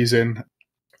whatever reason.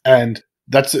 And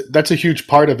that's a huge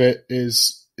part of it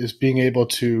is being able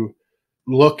to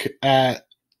look at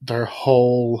their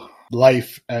whole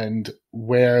life and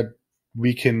where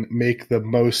we can make the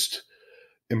most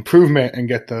improvement and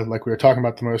get like we were talking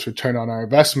about, the most return on our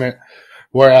investment.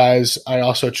 Whereas I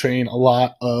also train a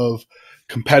lot of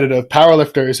competitive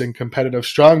powerlifters and competitive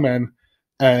strongmen.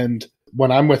 And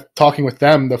when I'm talking with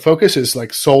them, the focus is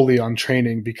solely on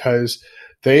training because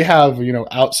they have,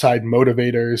 outside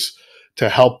motivators to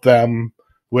help them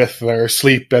with their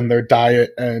sleep and their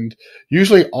diet. And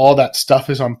usually all that stuff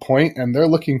is on point, and they're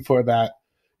looking for that,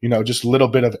 just a little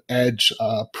bit of edge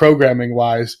programming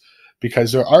wise,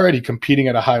 because they're already competing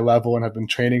at a high level and have been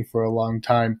training for a long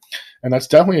time. And that's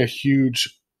definitely a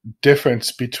huge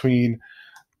difference between,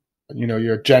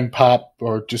 your Gen Pop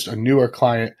or just a newer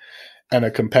client and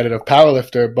a competitive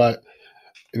powerlifter. But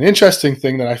an interesting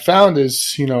thing that I found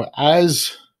is,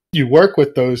 as you work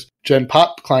with those Gen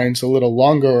Pop clients a little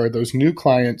longer, or those new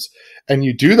clients, and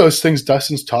you do those things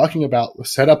Dustin's talking about,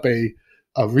 set up a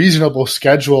reasonable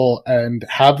schedule and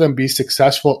have them be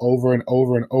successful over and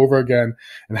over and over again,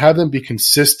 and have them be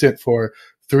consistent for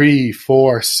 3,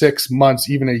 4, 6 months,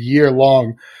 even a year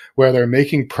long, where they're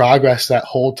making progress that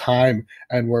whole time,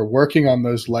 and we're working on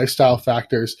those lifestyle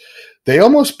factors, they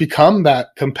almost become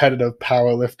that competitive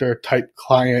powerlifter type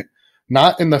client,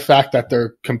 not in the fact that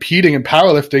they're competing in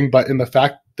powerlifting, but in the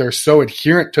fact they're so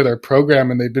adherent to their program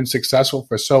and they've been successful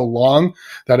for so long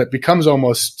that it becomes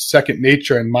almost second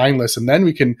nature and mindless. And then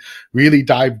we can really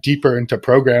dive deeper into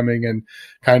programming and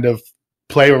kind of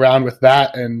play around with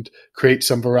that and create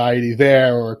some variety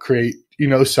there, or create,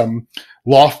 some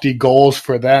lofty goals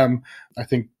for them. I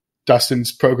think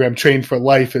Dustin's program, Train for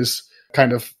Life, is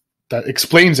kind of that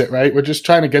explains it, right? We're just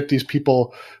trying to get these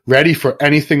people ready for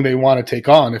anything they want to take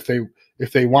on. If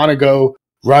they want to go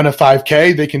run a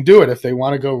 5K, they can do it. If they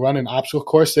want to go run an obstacle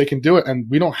course, they can do it. And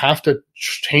we don't have to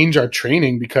change our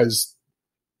training because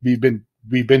we've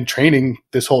been training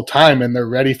this whole time and they're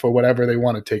ready for whatever they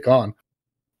want to take on.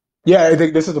 Yeah, I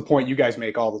think this is the point you guys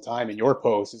make all the time in your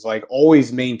posts, is like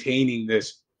always maintaining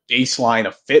this baseline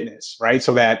of fitness, right?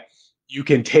 So that you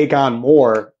can take on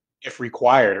more if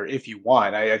required or if you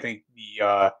want. I think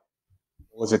what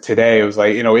was it today? It was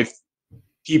like, if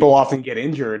people often get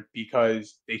injured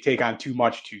because they take on too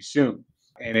much too soon.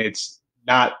 And it's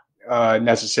not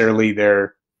necessarily I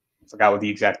forgot what the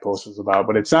exact post was about,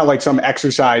 but it's not like some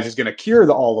exercise is going to cure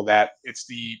all of that. It's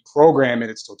the program in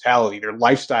its totality, their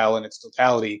lifestyle in its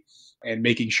totality, and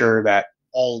making sure that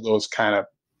all of those kind of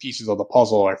pieces of the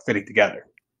puzzle are fitting together.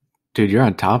 Dude, you're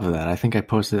on top of that. I think I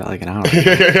posted that like an hour ago.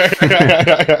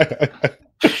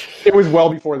 It was well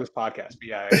before this podcast, but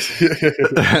yeah.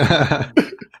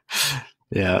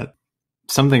 Yeah.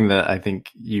 Something that I think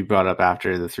you brought up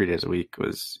after the 3 days a week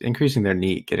was increasing their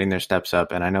NEAT, getting their steps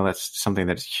up. And I know that's something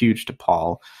that's huge to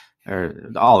Paul, or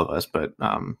all of us, but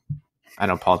I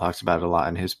know Paul talks about it a lot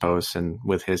in his posts and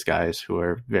with his guys who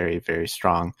are very, very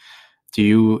strong. Do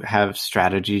you have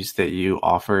strategies that you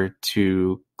offer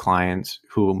to clients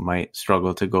who might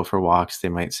struggle to go for walks? They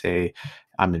might say,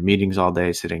 I'm in meetings all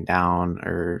day sitting down,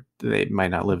 or they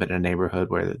might not live in a neighborhood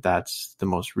where that's the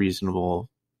most reasonable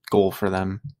goal for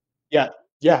them. Yeah.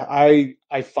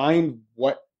 I find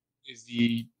what is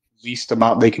the least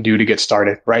amount they can do to get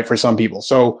started, right? For some people.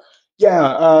 So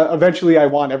eventually I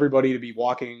want everybody to be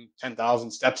walking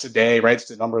 10,000 steps a day, right? It's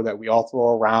the number that we all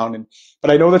throw around. But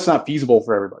I know that's not feasible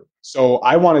for everybody. So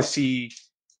I want to see,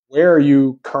 where are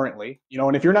you currently,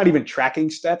 and if you're not even tracking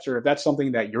steps, or if that's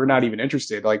something that you're not even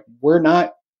interested, like, we're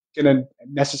not going to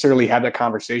necessarily have that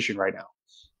conversation right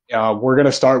now. We're going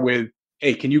to start with,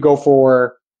 hey, can you go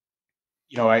for,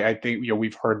 I think,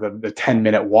 we've heard the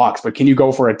 10-minute walks, but can you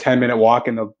go for a 10-minute walk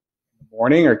in the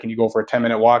morning, or can you go for a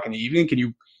 10-minute walk in the evening? Can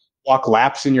you walk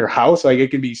laps in your house? Like,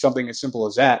 it can be something as simple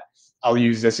as that. I'll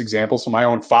use this example. So my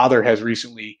own father has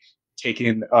recently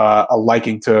taken a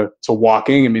liking to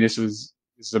walking. I mean, this is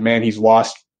a man, he's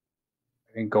lost,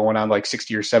 I think, going on like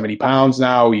 60 or 70 pounds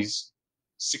now. He's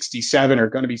 67, or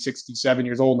going to be 67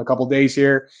 years old in a couple of days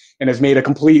here, and has made a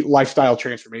complete lifestyle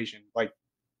transformation, like,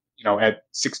 at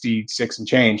 66 and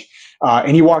change.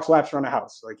 And he walks laps around the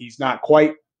house. Like, he's not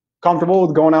quite comfortable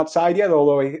with going outside yet,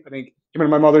 although I think him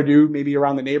and my mother do maybe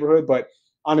around the neighborhood, but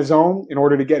on his own, in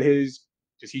order to get his,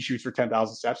 because he shoots for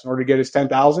 10,000 steps, in order to get his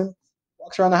 10,000,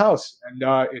 walks around the house. And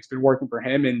it's been working for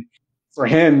him, and for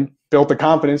him, built the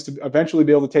confidence to eventually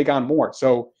be able to take on more.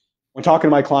 So when talking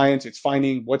to my clients, it's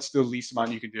finding what's the least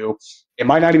amount you can do. It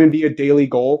might not even be a daily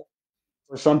goal.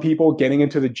 For some people, getting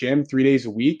into the gym 3 days a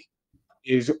week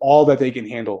is all that they can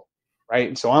handle, right?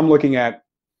 And so I'm looking at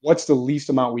what's the least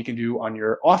amount we can do on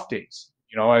your off days.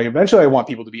 Eventually I want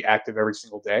people to be active every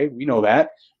single day. We know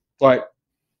that, but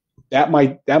that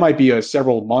might be a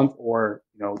several month or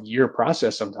year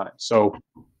process sometimes. So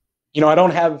I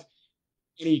don't have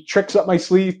any tricks up my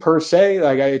sleeve per se.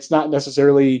 Like, it's not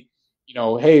necessarily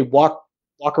hey, walk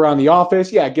around the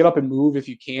office. Yeah, get up and move if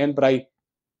you can. But I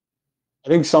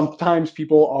think sometimes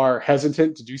people are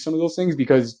hesitant to do some of those things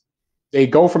because they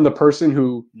go from the person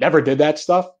who never did that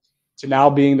stuff to now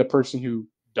being the person who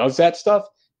does that stuff.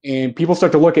 And people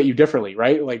start to look at you differently,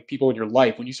 right? Like, people in your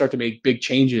life, when you start to make big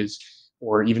changes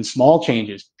or even small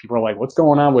changes, people are like, what's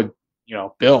going on with,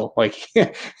 Bill? Like,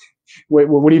 what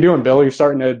are you doing, Bill? You're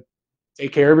starting to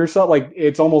take care of yourself. Like,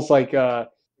 it's almost like,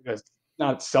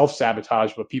 not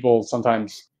self-sabotage, but people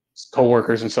sometimes,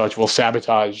 coworkers and such, will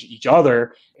sabotage each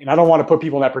other. And I don't want to put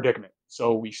people in that predicament.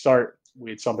 So we start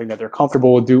with something that they're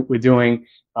comfortable with doing,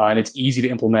 and it's easy to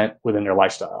implement within their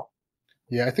lifestyle.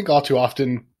 Yeah, I think all too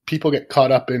often people get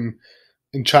caught up in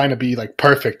trying to be like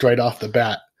perfect right off the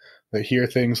bat. They hear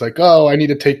things like, oh, I need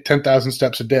to take 10,000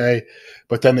 steps a day,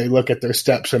 but then they look at their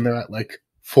steps and they're at like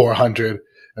 400,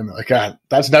 and they're like,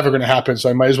 that's never going to happen, so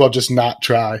I might as well just not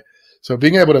try. So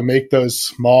being able to make those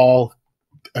small,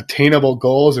 attainable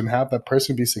goals and have that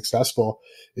person be successful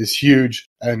is huge.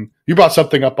 And you brought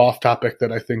something up off topic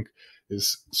that I think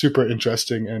is super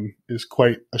interesting and is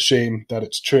quite a shame that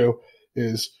it's true,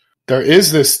 is there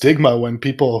is this stigma when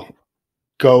people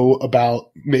go about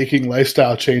making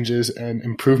lifestyle changes and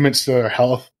improvements to their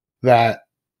health that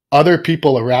other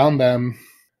people around them,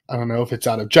 I don't know if it's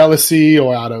out of jealousy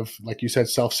or out of, like you said,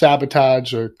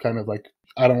 self-sabotage, or kind of like,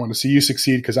 I don't want to see you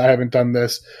succeed because I haven't done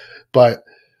this. But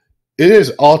it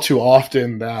is all too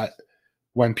often that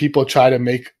when people try to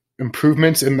make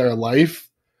improvements in their life,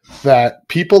 that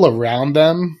people around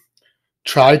them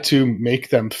try to make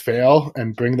them fail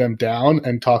and bring them down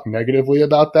and talk negatively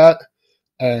about that.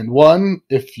 And one,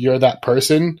 if you're that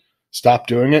person, stop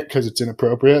doing it because it's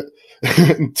inappropriate.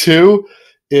 And two,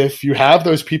 if you have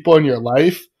those people in your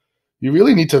life, you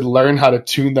really need to learn how to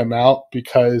tune them out,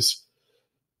 because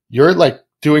you're like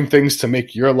doing things to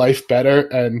make your life better,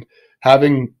 and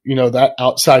having, that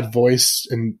outside voice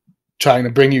and trying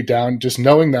to bring you down, just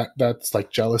knowing that that's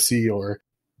like jealousy or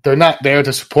they're not there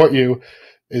to support you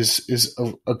is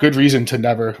a good reason to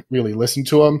never really listen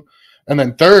to them. And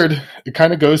then third, it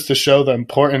kind of goes to show the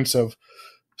importance of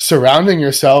surrounding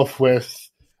yourself with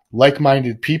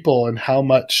like-minded people and how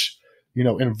much,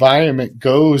 environment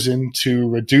goes into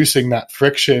reducing that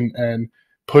friction and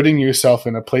putting yourself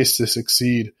in a place to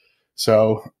succeed.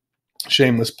 So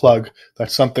shameless plug.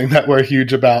 That's something that we're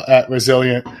huge about at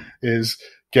Resilient, is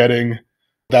getting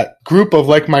that group of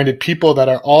like-minded people that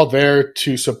are all there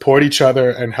to support each other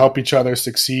and help each other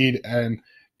succeed and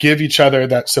give each other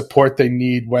that support they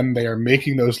need when they are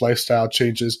making those lifestyle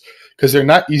changes, because they're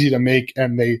not easy to make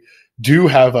and they do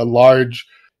have a large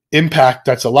impact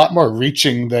that's a lot more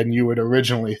reaching than you would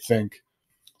originally think.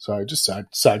 So I just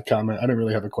side comment. I didn't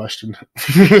really have a question.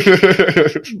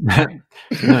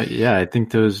 No, yeah, I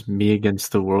think those me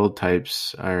against the world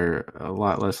types are a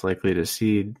lot less likely to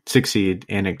succeed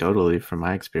anecdotally from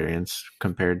my experience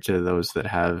compared to those that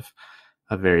have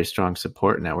a very strong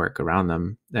support network around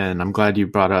them. And I'm glad you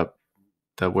brought up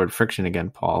the word friction again,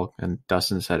 Paul, and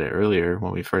Dustin said it earlier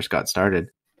when we first got started,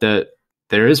 that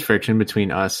there is friction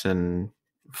between us and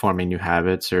forming new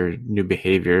habits or new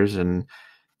behaviors. And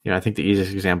I think the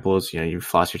easiest example is, you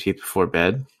floss your teeth before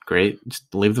bed. Great.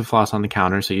 Just leave the floss on the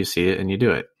counter so you see it and you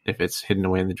do it. If it's hidden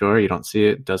away in the drawer, you don't see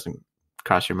it, doesn't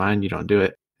cross your mind, you don't do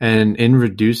it. And in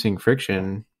reducing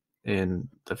friction in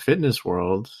the fitness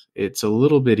world, it's a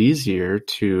little bit easier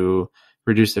to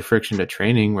reduce the friction to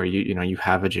training where you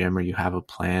have a gym or you have a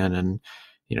plan and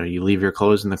you leave your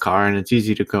clothes in the car and it's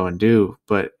easy to go and do,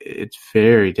 but it's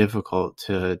very difficult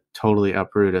to totally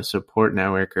uproot a support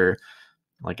network or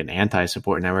like an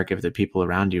anti-support network if the people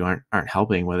around you aren't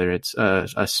helping, whether it's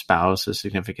a spouse, a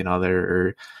significant other,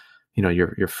 or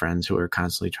your friends who are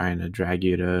constantly trying to drag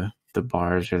you to the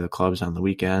bars or the clubs on the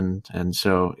weekend. And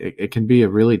so it can be a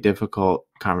really difficult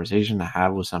conversation to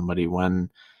have with somebody when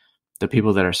the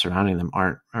people that are surrounding them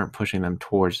aren't pushing them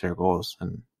towards their goals.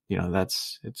 And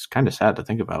it's kind of sad to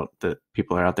think about that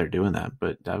people are out there doing that.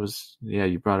 But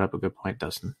you brought up a good point,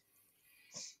 Dustin.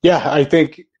 Yeah, I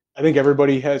think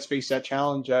everybody has faced that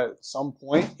challenge at some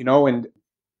point, and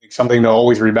it's something to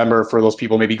always remember for those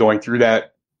people maybe going through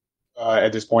that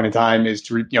at this point in time is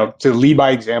to lead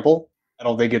by example. I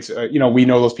don't think it's, we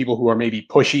know those people who are maybe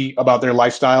pushy about their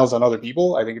lifestyles on other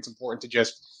people. I think it's important to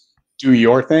just do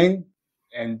your thing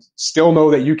and still know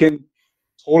that you can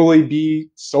totally be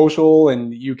social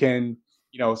and you can,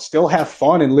 still have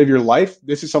fun and live your life.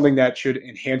 This is something that should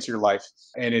enhance your life.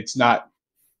 And it's not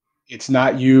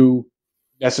you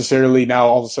necessarily now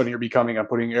all of a sudden you're becoming, I'm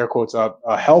putting air quotes up,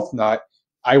 a health nut.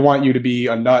 I want you to be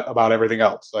a nut about everything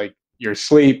else. Like your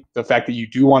sleep, the fact that you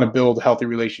do want to build healthy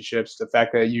relationships, the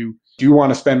fact that you do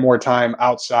want to spend more time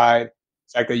outside,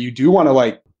 the fact that you do want to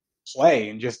like play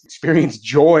and just experience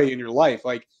joy in your life.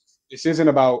 Like this isn't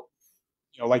about,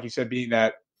 like you said, being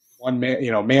that one man,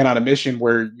 man on a mission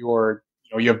where you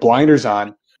have blinders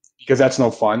on, because that's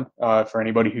no fun for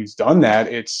anybody who's done that.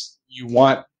 It's, you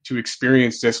want to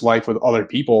experience this life with other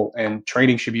people, and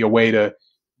training should be a way to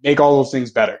make all those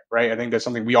things better, right? I think that's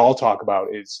something we all talk about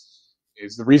is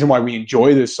the reason why we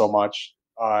enjoy this so much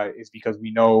is because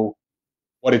we know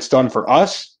what it's done for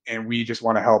us, and we just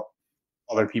want to help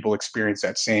other people experience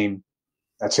that same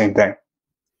thing.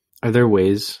 Are there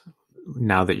ways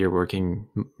now that you're working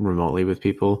remotely with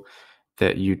people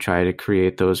that you try to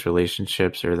create those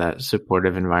relationships or that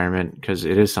supportive environment? Because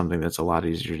it is something that's a lot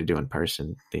easier to do in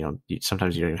person.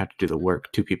 Sometimes you don't even have to do the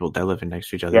work. Two people that live next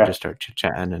to each other just start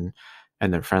chit-chatting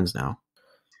and they're friends now.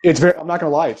 I'm not going to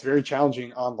lie, it's very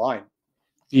challenging online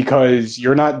because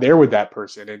you're not there with that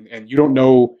person and you don't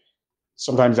know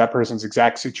sometimes that person's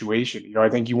exact situation. I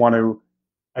think you want to,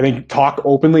 talk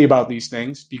openly about these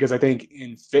things, because I think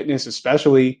in fitness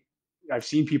especially, I've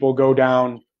seen people go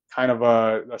down kind of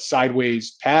a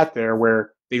sideways path there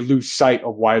where they lose sight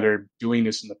of why they're doing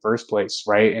this in the first place,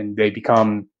 right? And they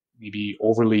become maybe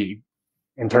overly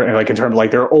in terms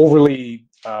like they're overly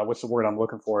what's the word I'm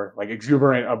looking for? Like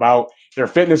exuberant about their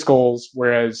fitness goals,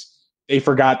 whereas they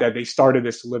forgot that they started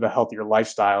this to live a healthier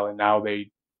lifestyle, and now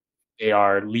they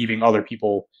are leaving other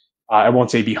people. I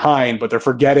won't say behind, but they're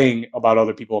forgetting about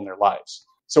other people in their lives.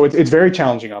 So it's very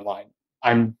challenging online.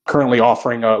 I'm currently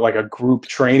offering a group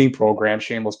training program,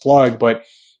 shameless plug, but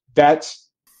that's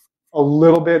a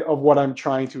little bit of what I'm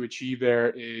trying to achieve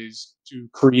there, is to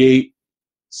create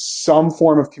some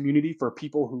form of community for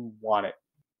people who want it.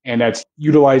 And that's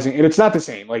utilizing, and it's not the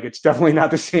same. Like, it's definitely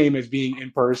not the same as being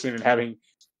in person and having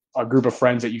a group of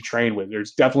friends that you train with.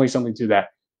 There's definitely something to that.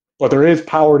 But there is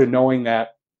power to knowing that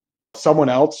someone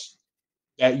else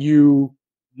that you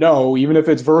know, even if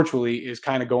it's virtually, is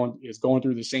going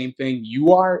through the same thing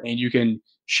you are, and you can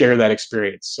share that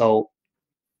experience. So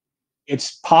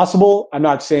it's possible. I'm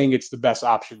not saying it's the best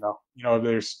option though.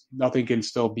 There's nothing can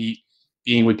still beat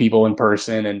being with people in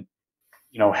person and,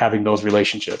 having those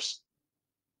relationships.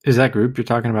 Is that group you're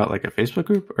talking about like a Facebook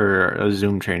group or a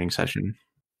Zoom training session?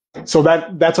 So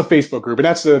that's a Facebook group, and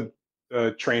that's the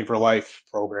Train for Life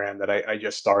program that I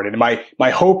just started. And my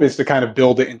hope is to kind of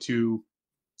build it into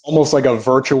almost like a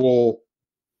virtual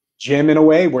gym in a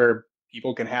way, where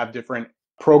people can have different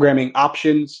programming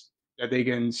options that they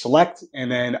can select.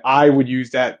 And then I would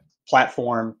use that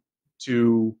platform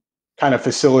to kind of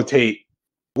facilitate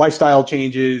lifestyle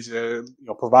changes,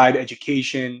 provide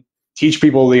education, teach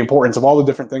people the importance of all the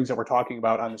different things that we're talking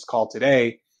about on this call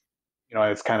today.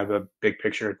 It's kind of the big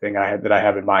picture thing that I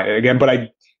have in mind. Again,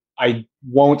 but I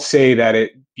won't say that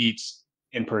it beats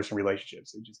in-person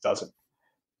relationships. It just doesn't.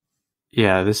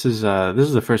 Yeah, this is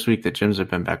the first week that gyms have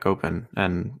been back open,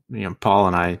 and Paul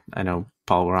and I know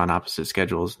Paul, we're on opposite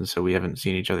schedules, and so we haven't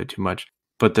seen each other too much.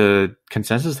 But the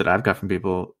consensus that I've got from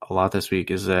people a lot this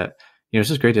week is that it's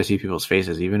just great to see people's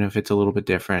faces, even if it's a little bit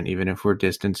different, even if we're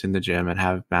distanced in the gym and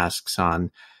have masks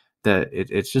on. That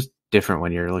it's just different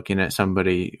when you're looking at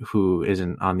somebody who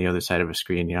isn't on the other side of a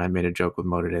screen. I made a joke with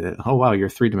Mo today that, oh wow, you're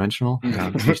three-dimensional.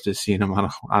 I'm used to seeing them on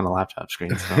a laptop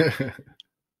screen. So.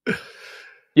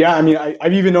 Yeah, I mean,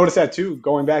 I've even noticed that too,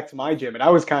 going back to my gym. And I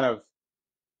was kind of,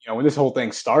 when this whole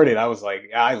thing started, I was like,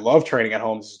 yeah, I love training at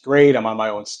home. This is great. I'm on my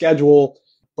own schedule.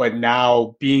 But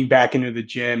now being back into the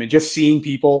gym and just seeing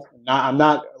people, I'm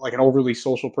not like an overly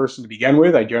social person to begin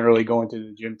with. I generally go into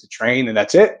the gym to train and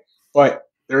that's it. But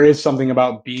there is something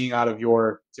about being out of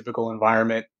your typical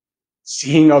environment,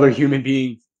 seeing other human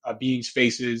beings'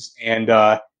 faces, and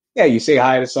you say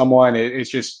hi to someone. It's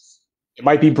just, it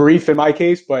might be brief in my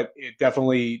case, but it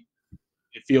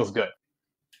feels good.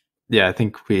 Yeah, I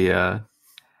think we,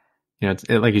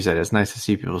 like you said, it's nice to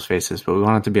see people's faces, but we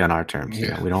want it to be on our terms.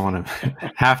 Yeah. We don't want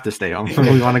to have to stay home.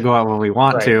 We want to go out when we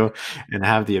want Right. to and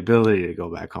have the ability to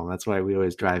go back home. That's why we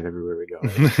always drive everywhere we go.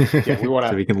 Right? Yeah, we want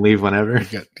So to. we can leave whenever.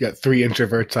 You got three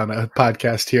introverts on a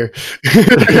podcast here.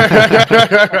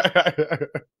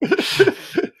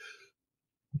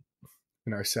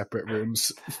 In our separate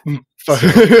rooms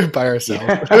by ourselves.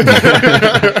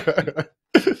 Yeah,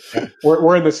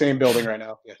 we're in the same building right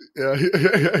now. Yeah.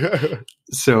 Yeah.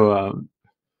 So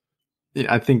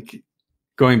I think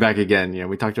going back again,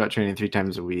 we talked about training 3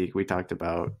 times a week. We talked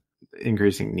about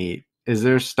increasing NEAT. Is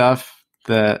there stuff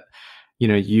that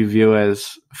you view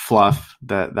as fluff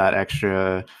that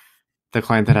extra, the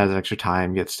client that has extra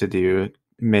time gets to do,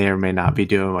 may or may not be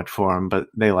doing much for them, but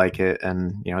they like it,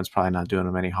 and it's probably not doing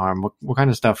them any harm? What kind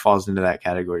of stuff falls into that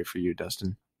category for you,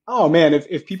 Dustin? Oh man,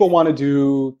 if people want to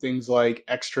do things like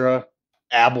extra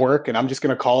ab work, and I'm just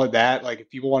going to call it that, like if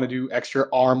people want to do extra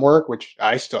arm work, which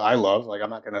I love, like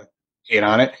I'm not going to hate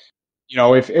on it.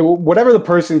 Whatever the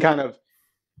person kind of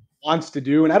wants to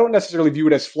do, and I don't necessarily view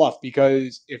it as fluff,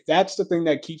 because if that's the thing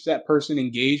that keeps that person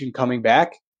engaged and coming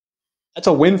back, that's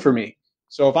a win for me.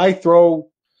 So if I throw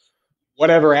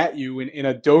whatever at you in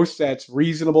a dose that's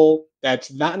reasonable,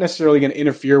 that's not necessarily going to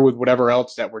interfere with whatever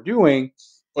else that we're doing,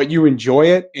 but you enjoy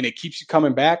it and it keeps you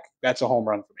coming back, that's a home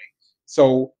run for me.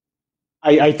 So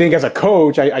I think as a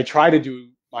coach, I try to do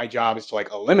my job is to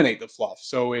like eliminate the fluff.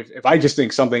 So if I just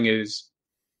think something is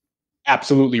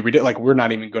absolutely ridiculous, like we're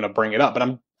not even going to bring it up,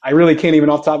 but I really can't even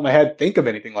off the top of my head think of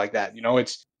anything like that.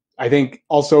 I think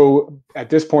also at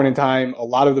this point in time, a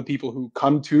lot of the people who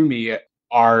come to me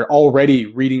are already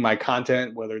reading my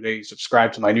content, whether they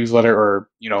subscribe to my newsletter or,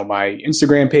 my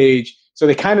Instagram page. So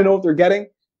they kind of know what they're getting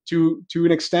to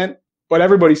an extent, but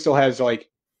everybody still has like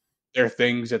their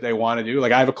things that they want to do.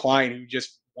 Like I have a client who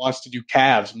just wants to do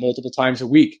calves multiple times a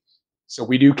week. So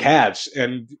we do calves,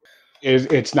 and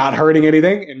It's not hurting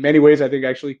anything. In many ways, I think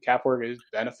actually calf work is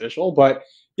beneficial. But,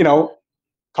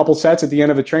 couple sets at the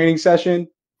end of a training session,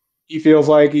 he feels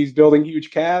like he's building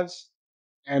huge calves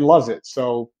and loves it.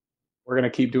 So we're going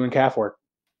to keep doing calf work.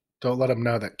 Don't let them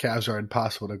know that calves are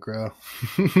impossible to grow.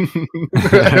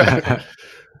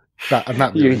 I'm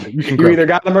not really. You either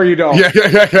got them or you don't. Yeah.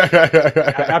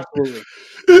 Absolutely.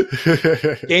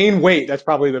 Gain weight. That's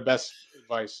probably the best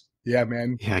advice. Yeah,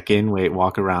 man. Yeah, gain weight,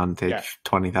 walk around, take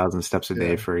 20,000 steps a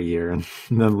day for a year, and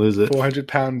then lose it.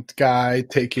 400-pound guy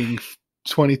taking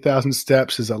 20,000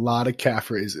 steps is a lot of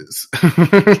calf raises.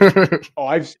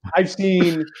 I've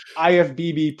seen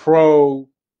IFBB Pro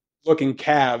looking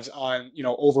calves on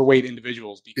overweight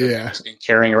individuals because they've just been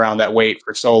carrying around that weight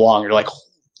for so long. You're like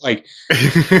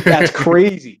that's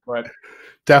crazy, but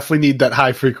definitely need that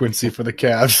high frequency for the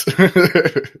calves.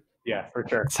 Yeah, for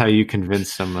sure. That's how you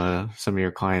convince some of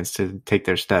your clients to take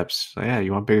their steps. So, yeah,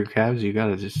 you want bigger calves? You got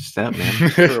to just step,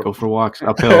 man. Go for walks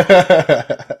uphill.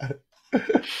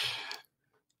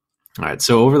 All right.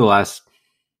 So over the last,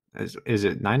 is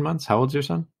it 9 months? How old's your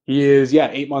son? He is,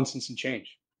 8 months and some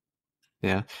change.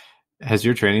 Yeah. Has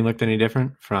your training looked any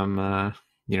different from, a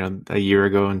year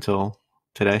ago until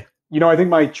today? I think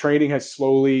my training has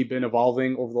slowly been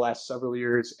evolving over the last several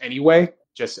years anyway,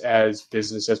 just as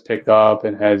business has picked up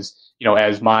and as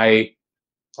my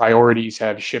priorities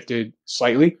have shifted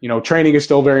slightly. Training is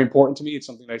still very important to me. It's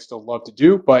something I still love to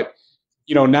do. But,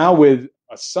 now with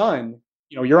a son,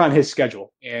 you're on his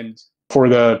schedule. And for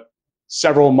the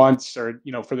several months or,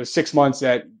 for the 6 months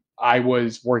that I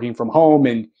was working from home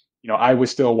and, I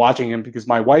was still watching him because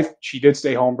my wife, she did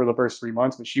stay home for the first 3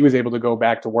 months, but she was able to go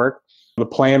back to work. The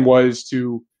plan was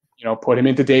to, put him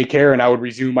into daycare and I would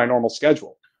resume my normal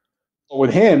schedule. But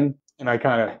with him, and I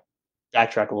kind of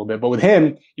backtrack a little bit, but with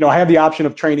him, I have the option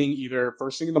of training either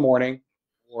first thing in the morning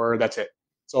or that's it.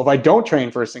 So if I don't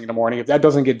train first thing in the morning, if that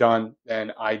doesn't get done,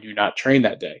 then I do not train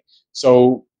that day.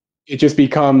 So it just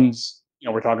becomes,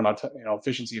 we're talking about,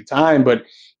 efficiency of time, but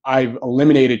I've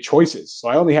eliminated choices. So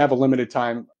I only have a limited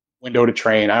time window to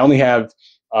train. I only have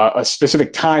a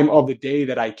specific time of the day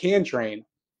that I can train.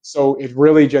 So it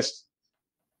really just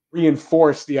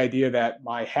reinforced the idea that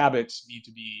my habits need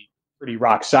to be pretty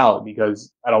rock solid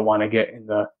because I don't want to get in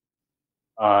the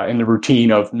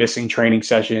routine of missing training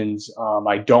sessions.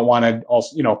 I don't want to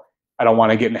also, I don't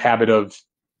want to get in the habit of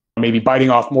maybe biting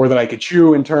off more than I could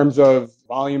chew in terms of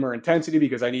volume or intensity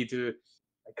because I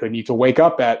could need to wake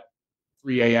up at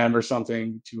 3 a.m. or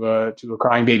something to a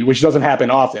crying baby, which doesn't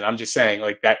happen often. I'm just saying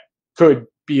that could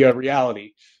be a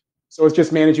reality. So it's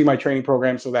just managing my training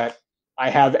program so that I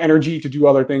have energy to do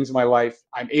other things in my life.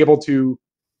 I'm able to,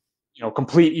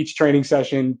 complete each training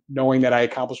session knowing that I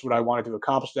accomplished what I wanted to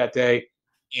accomplish that day.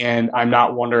 And I'm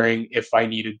not wondering if I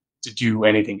needed to do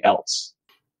anything else.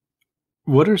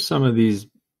 What are some of these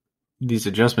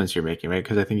adjustments you're making, right?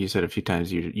 Because I think you said a few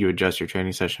times you adjust your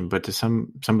training session, but to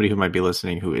somebody who might be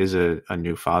listening who is a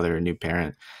new father, a new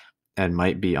parent, and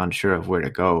might be unsure of where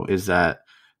to go, is that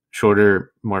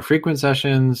shorter, more frequent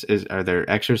sessions? Are there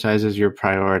exercises you're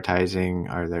prioritizing?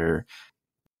 Are there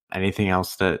anything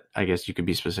else that I guess you could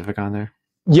be specific on there?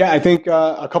 Yeah, I think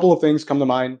a couple of things come to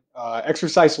mind.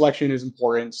 Exercise selection is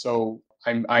important. So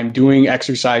I'm doing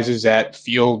exercises that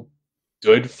feel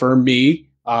good for me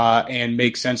and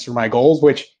make sense for my goals,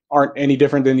 which aren't any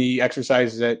different than the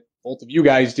exercises that both of you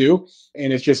guys do.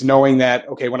 And it's just knowing that,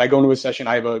 okay, when I go into a session,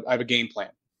 I have a game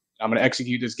plan. I'm going to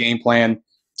execute this game plan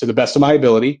to the best of my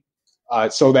ability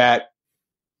so that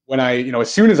when I,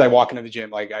 as soon as I walk into the gym,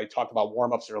 like I talked about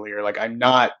warm-ups earlier, I'm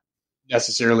not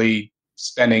necessarily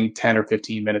spending 10 or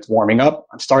 15 minutes warming up.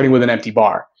 I'm starting with an empty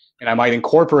bar and I might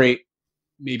incorporate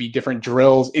maybe different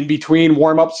drills in between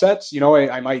warm-up sets.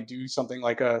 I might do something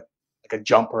like a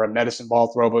jump or a medicine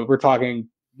ball throw, but we're talking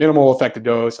minimal effective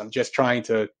dose. I'm just trying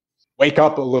to wake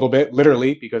up a little bit,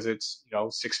 literally, because it's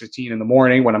 6:15 in the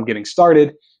morning when I'm getting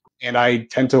started, and I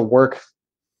tend to work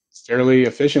fairly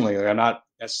efficiently. I'm not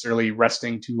necessarily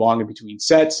resting too long in between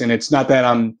sets, and it's not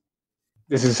that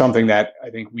this is something that I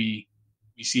think we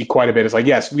see quite a bit. It's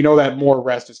yes, we know that more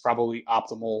rest is probably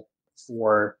optimal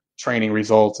for training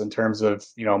results in terms of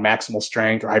maximal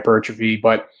strength or hypertrophy,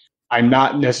 but I'm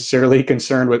not necessarily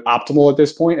concerned with optimal at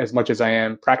this point as much as I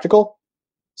am practical.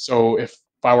 So if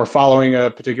I were following a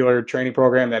particular training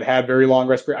program that had very long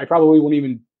rest period, I probably wouldn't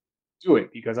even do it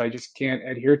because I just can't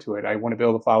adhere to it. I want to be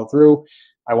able to follow through.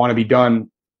 I want to be done,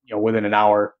 within an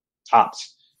hour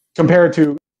tops. Compared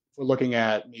to, if we're looking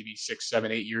at maybe 6,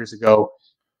 7, 8 years ago,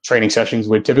 training sessions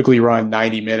would typically run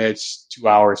 90 minutes, 2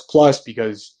 hours plus,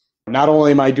 because not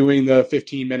only am I doing the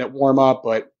 15-minute warm up,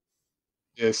 but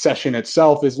the session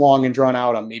itself is long and drawn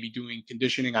out. I'm maybe doing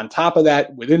conditioning on top of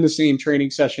that within the same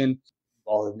training session. We've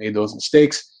all made those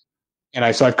mistakes.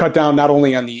 And so I've cut down not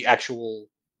only on the actual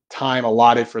time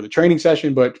allotted for the training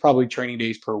session, but probably training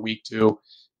days per week too,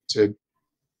 to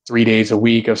 3 days a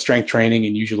week of strength training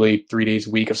and usually 3 days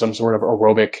a week of some sort of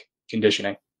aerobic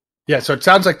conditioning. Yeah, so it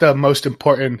sounds like the most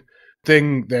important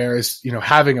thing there is,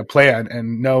 having a plan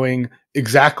and knowing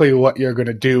exactly what you're going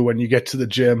to do when you get to the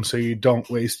gym so you don't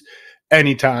waste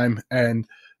any time, and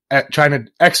trying to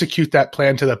execute that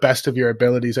plan to the best of your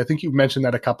abilities. I think you've mentioned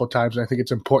that a couple of times, and I think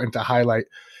it's important to highlight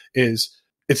is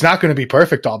it's not going to be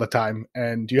perfect all the time,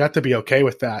 and you have to be okay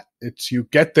with that. It's you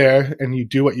get there and you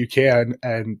do what you can,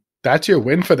 and that's your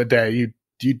win for the day. You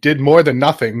did more than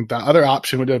nothing. The other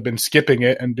option would have been skipping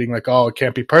it and being like, oh, it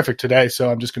can't be perfect today, so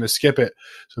I'm just going to skip it.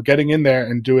 So getting in there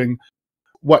and doing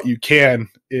what you can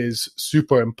is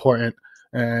super important.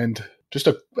 And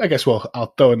I guess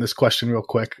I'll throw in this question real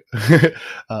quick.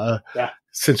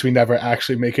 Since we never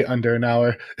actually make it under an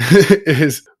hour,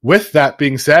 is with that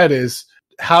being said, is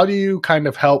how do you kind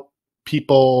of help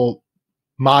people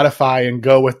modify and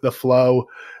go with the flow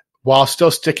while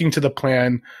still sticking to the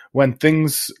plan when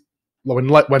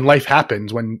life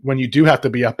happens, when you do have to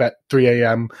be up at 3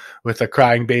 a.m. with a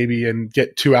crying baby and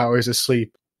get 2 hours of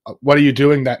sleep? What are you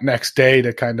doing that next day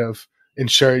to kind of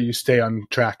ensure you stay on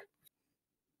track?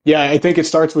 Yeah, I think it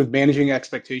starts with managing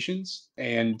expectations.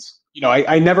 And,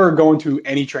 I never go into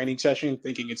any training session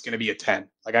thinking it's going to be a 10.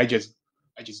 Like I just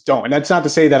don't. And that's not to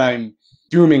say that I'm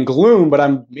doom and gloom, but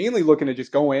I'm mainly looking to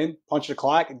just go in, punch the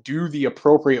clock, and do the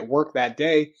appropriate work that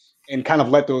day and kind of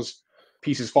let those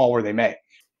pieces fall where they may.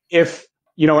 If,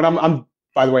 and I'm,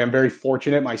 by the way, I'm very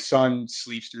fortunate. My son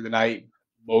sleeps through the night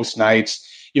most nights,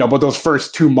 but those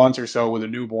first 2 months or so with a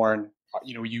newborn,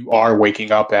 you are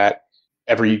waking up at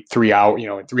every 3 hour,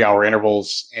 in 3 hour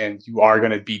intervals, and you are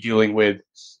going to be dealing with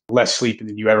less sleep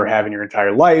than you ever have in your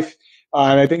entire life.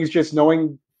 And I think it's just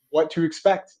knowing what to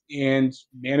expect and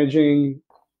managing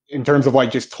in terms of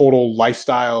like just total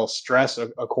lifestyle stress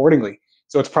accordingly.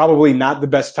 So it's probably not the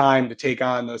best time to take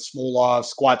on the small law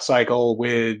squat cycle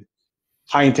with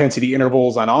high intensity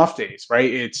intervals on off days,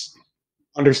 right? It's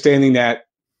understanding that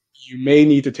you may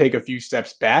need to take a few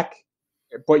steps back,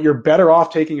 but you're better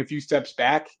off taking a few steps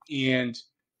back and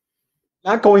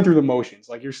not going through the motions.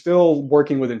 Like you're still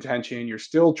working with intention, you're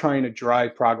still trying to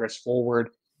drive progress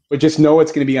forward, but just know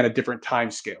it's going to be on a different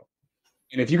time scale.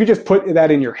 And if you could just put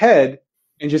that in your head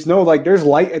and just know like there's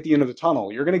light at the end of the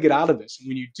tunnel, you're going to get out of this. And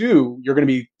when you do, you're going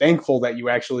to be thankful that you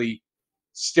actually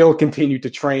still continue to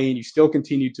train, you still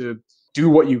continue to do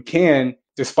what you can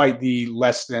despite the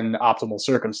less than optimal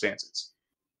circumstances.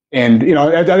 And,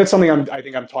 that's something I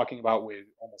think I'm talking about with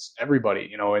almost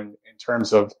everybody, in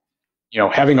terms of,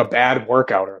 having a bad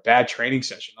workout or a bad training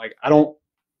session. Like I don't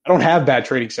have bad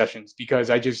training sessions because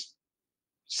I just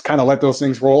kind of let those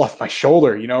things roll off my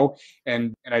shoulder,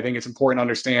 and I think it's important to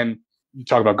understand, you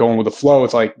talk about going with the flow.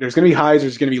 It's like, there's going to be highs,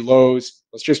 there's going to be lows.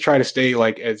 Let's just try to stay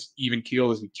like as even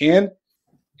keeled as we can.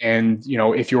 And,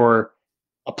 if you're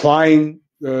applying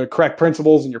the correct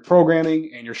principles in your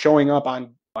programming and you're showing up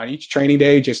on each training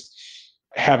day, just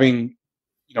having,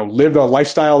 lived a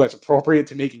lifestyle that's appropriate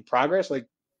to making progress, like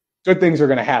good things are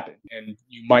going to happen. And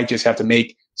you might just have to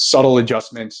make subtle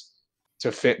adjustments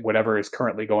to fit whatever is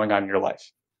currently going on in your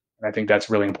life. And I think that's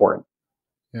really important.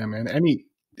 Yeah, man.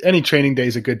 Any training day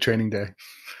is a good training day,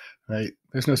 right?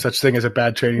 There's no such thing as a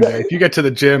bad training day. If you get to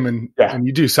the gym and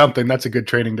you do something, that's a good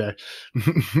training day.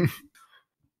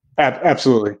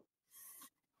 Absolutely.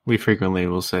 We frequently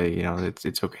will say,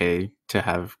 it's okay to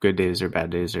have good days or bad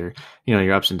days or,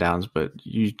 your ups and downs, but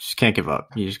you just can't give up.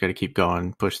 You just got to keep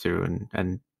going, push through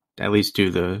and at least do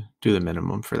the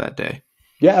minimum for that day.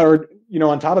 Yeah. Or,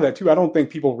 on top of that too, I don't think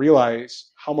people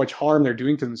realize how much harm they're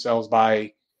doing to themselves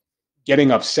by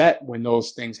getting upset when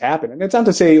those things happen. And it's not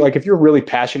to say like, if you're really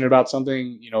passionate about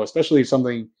something, especially if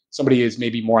somebody is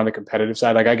maybe more on the competitive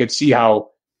side, like I could see how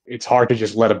it's hard to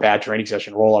just let a bad training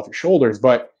session roll off your shoulders.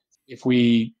 But if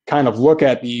we kind of look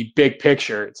at the big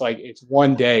picture, it's like, it's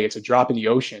one day, it's a drop in the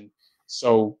ocean.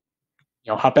 So,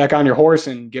 hop back on your horse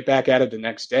and get back at it the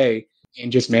next day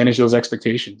and just manage those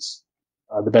expectations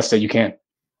the best that you can.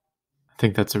 I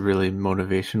think that's a really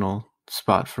motivational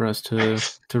spot for us to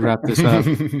wrap this up.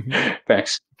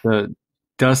 Thanks.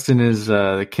 Dustin is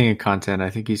the king of content. I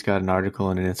think he's got an article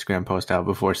and an Instagram post out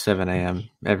before 7 a.m.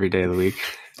 every day of the week.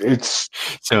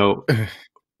 So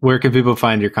where can people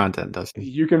find your content, Dustin?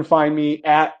 You can find me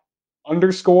at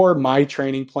 _my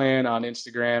training plan on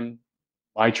Instagram.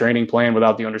 My training plan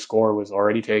without the underscore was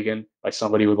already taken by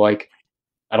somebody with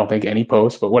I don't think any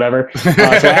post, but whatever. So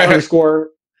at _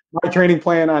 my training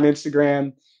plan on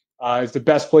Instagram. is the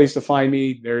best place to find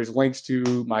me. There's links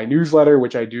to my newsletter,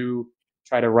 which I do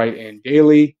try to write in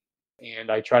daily,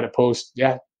 and I try to post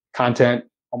content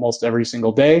almost every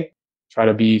single day. Try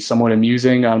to be somewhat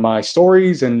amusing on my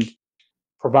stories and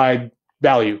provide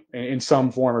value in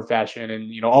some form or fashion.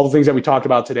 And all the things that we talked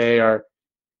about today are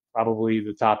probably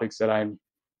the topics that I'm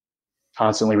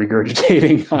constantly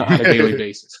regurgitating on a daily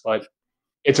basis, but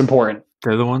it's important.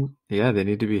 They're the one. Yeah, they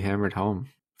need to be hammered home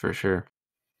for sure.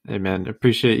 Hey man,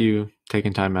 appreciate you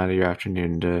taking time out of your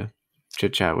afternoon to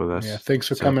chit chat with us. Yeah, thanks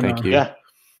for coming on. Yeah.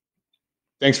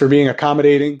 Thanks for being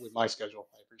accommodating with my schedule.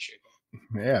 I appreciate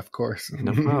that. Yeah, of course.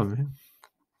 No problem, man.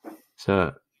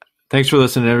 So thanks for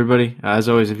listening, everybody. As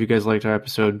always, if you guys liked our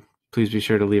episode, please be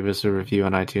sure to leave us a review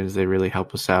on iTunes. They really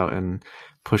help us out and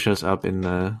push us up in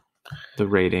the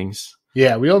ratings.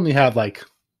 Yeah, we only have like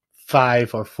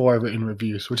 5 or 4 written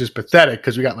reviews, which is pathetic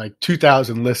because we got like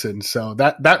 2,000 listens. So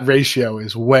that ratio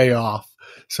is way off.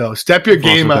 So step your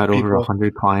game up, people. Over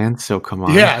 100 clients, so come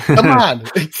on. Yeah, come on.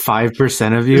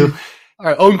 5% of you.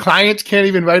 Our own clients can't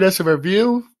even write us a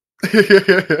review.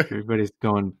 Everybody's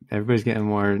getting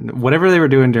more. Whatever they were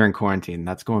doing during quarantine,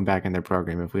 that's going back in their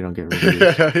program if we don't get reviews.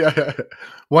 Yeah.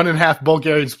 1.5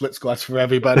 Bulgarian split squats for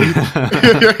everybody.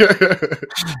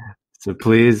 So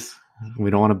please, we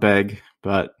don't want to beg,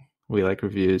 but we like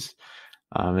reviews.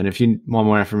 And if you want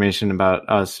more information about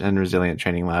us and Resilient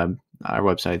Training Lab, our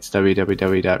website's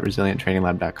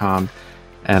www.resilienttraininglab.com,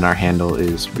 and our handle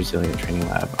is Resilient Training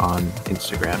Lab on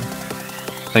Instagram.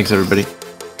 Thanks, everybody.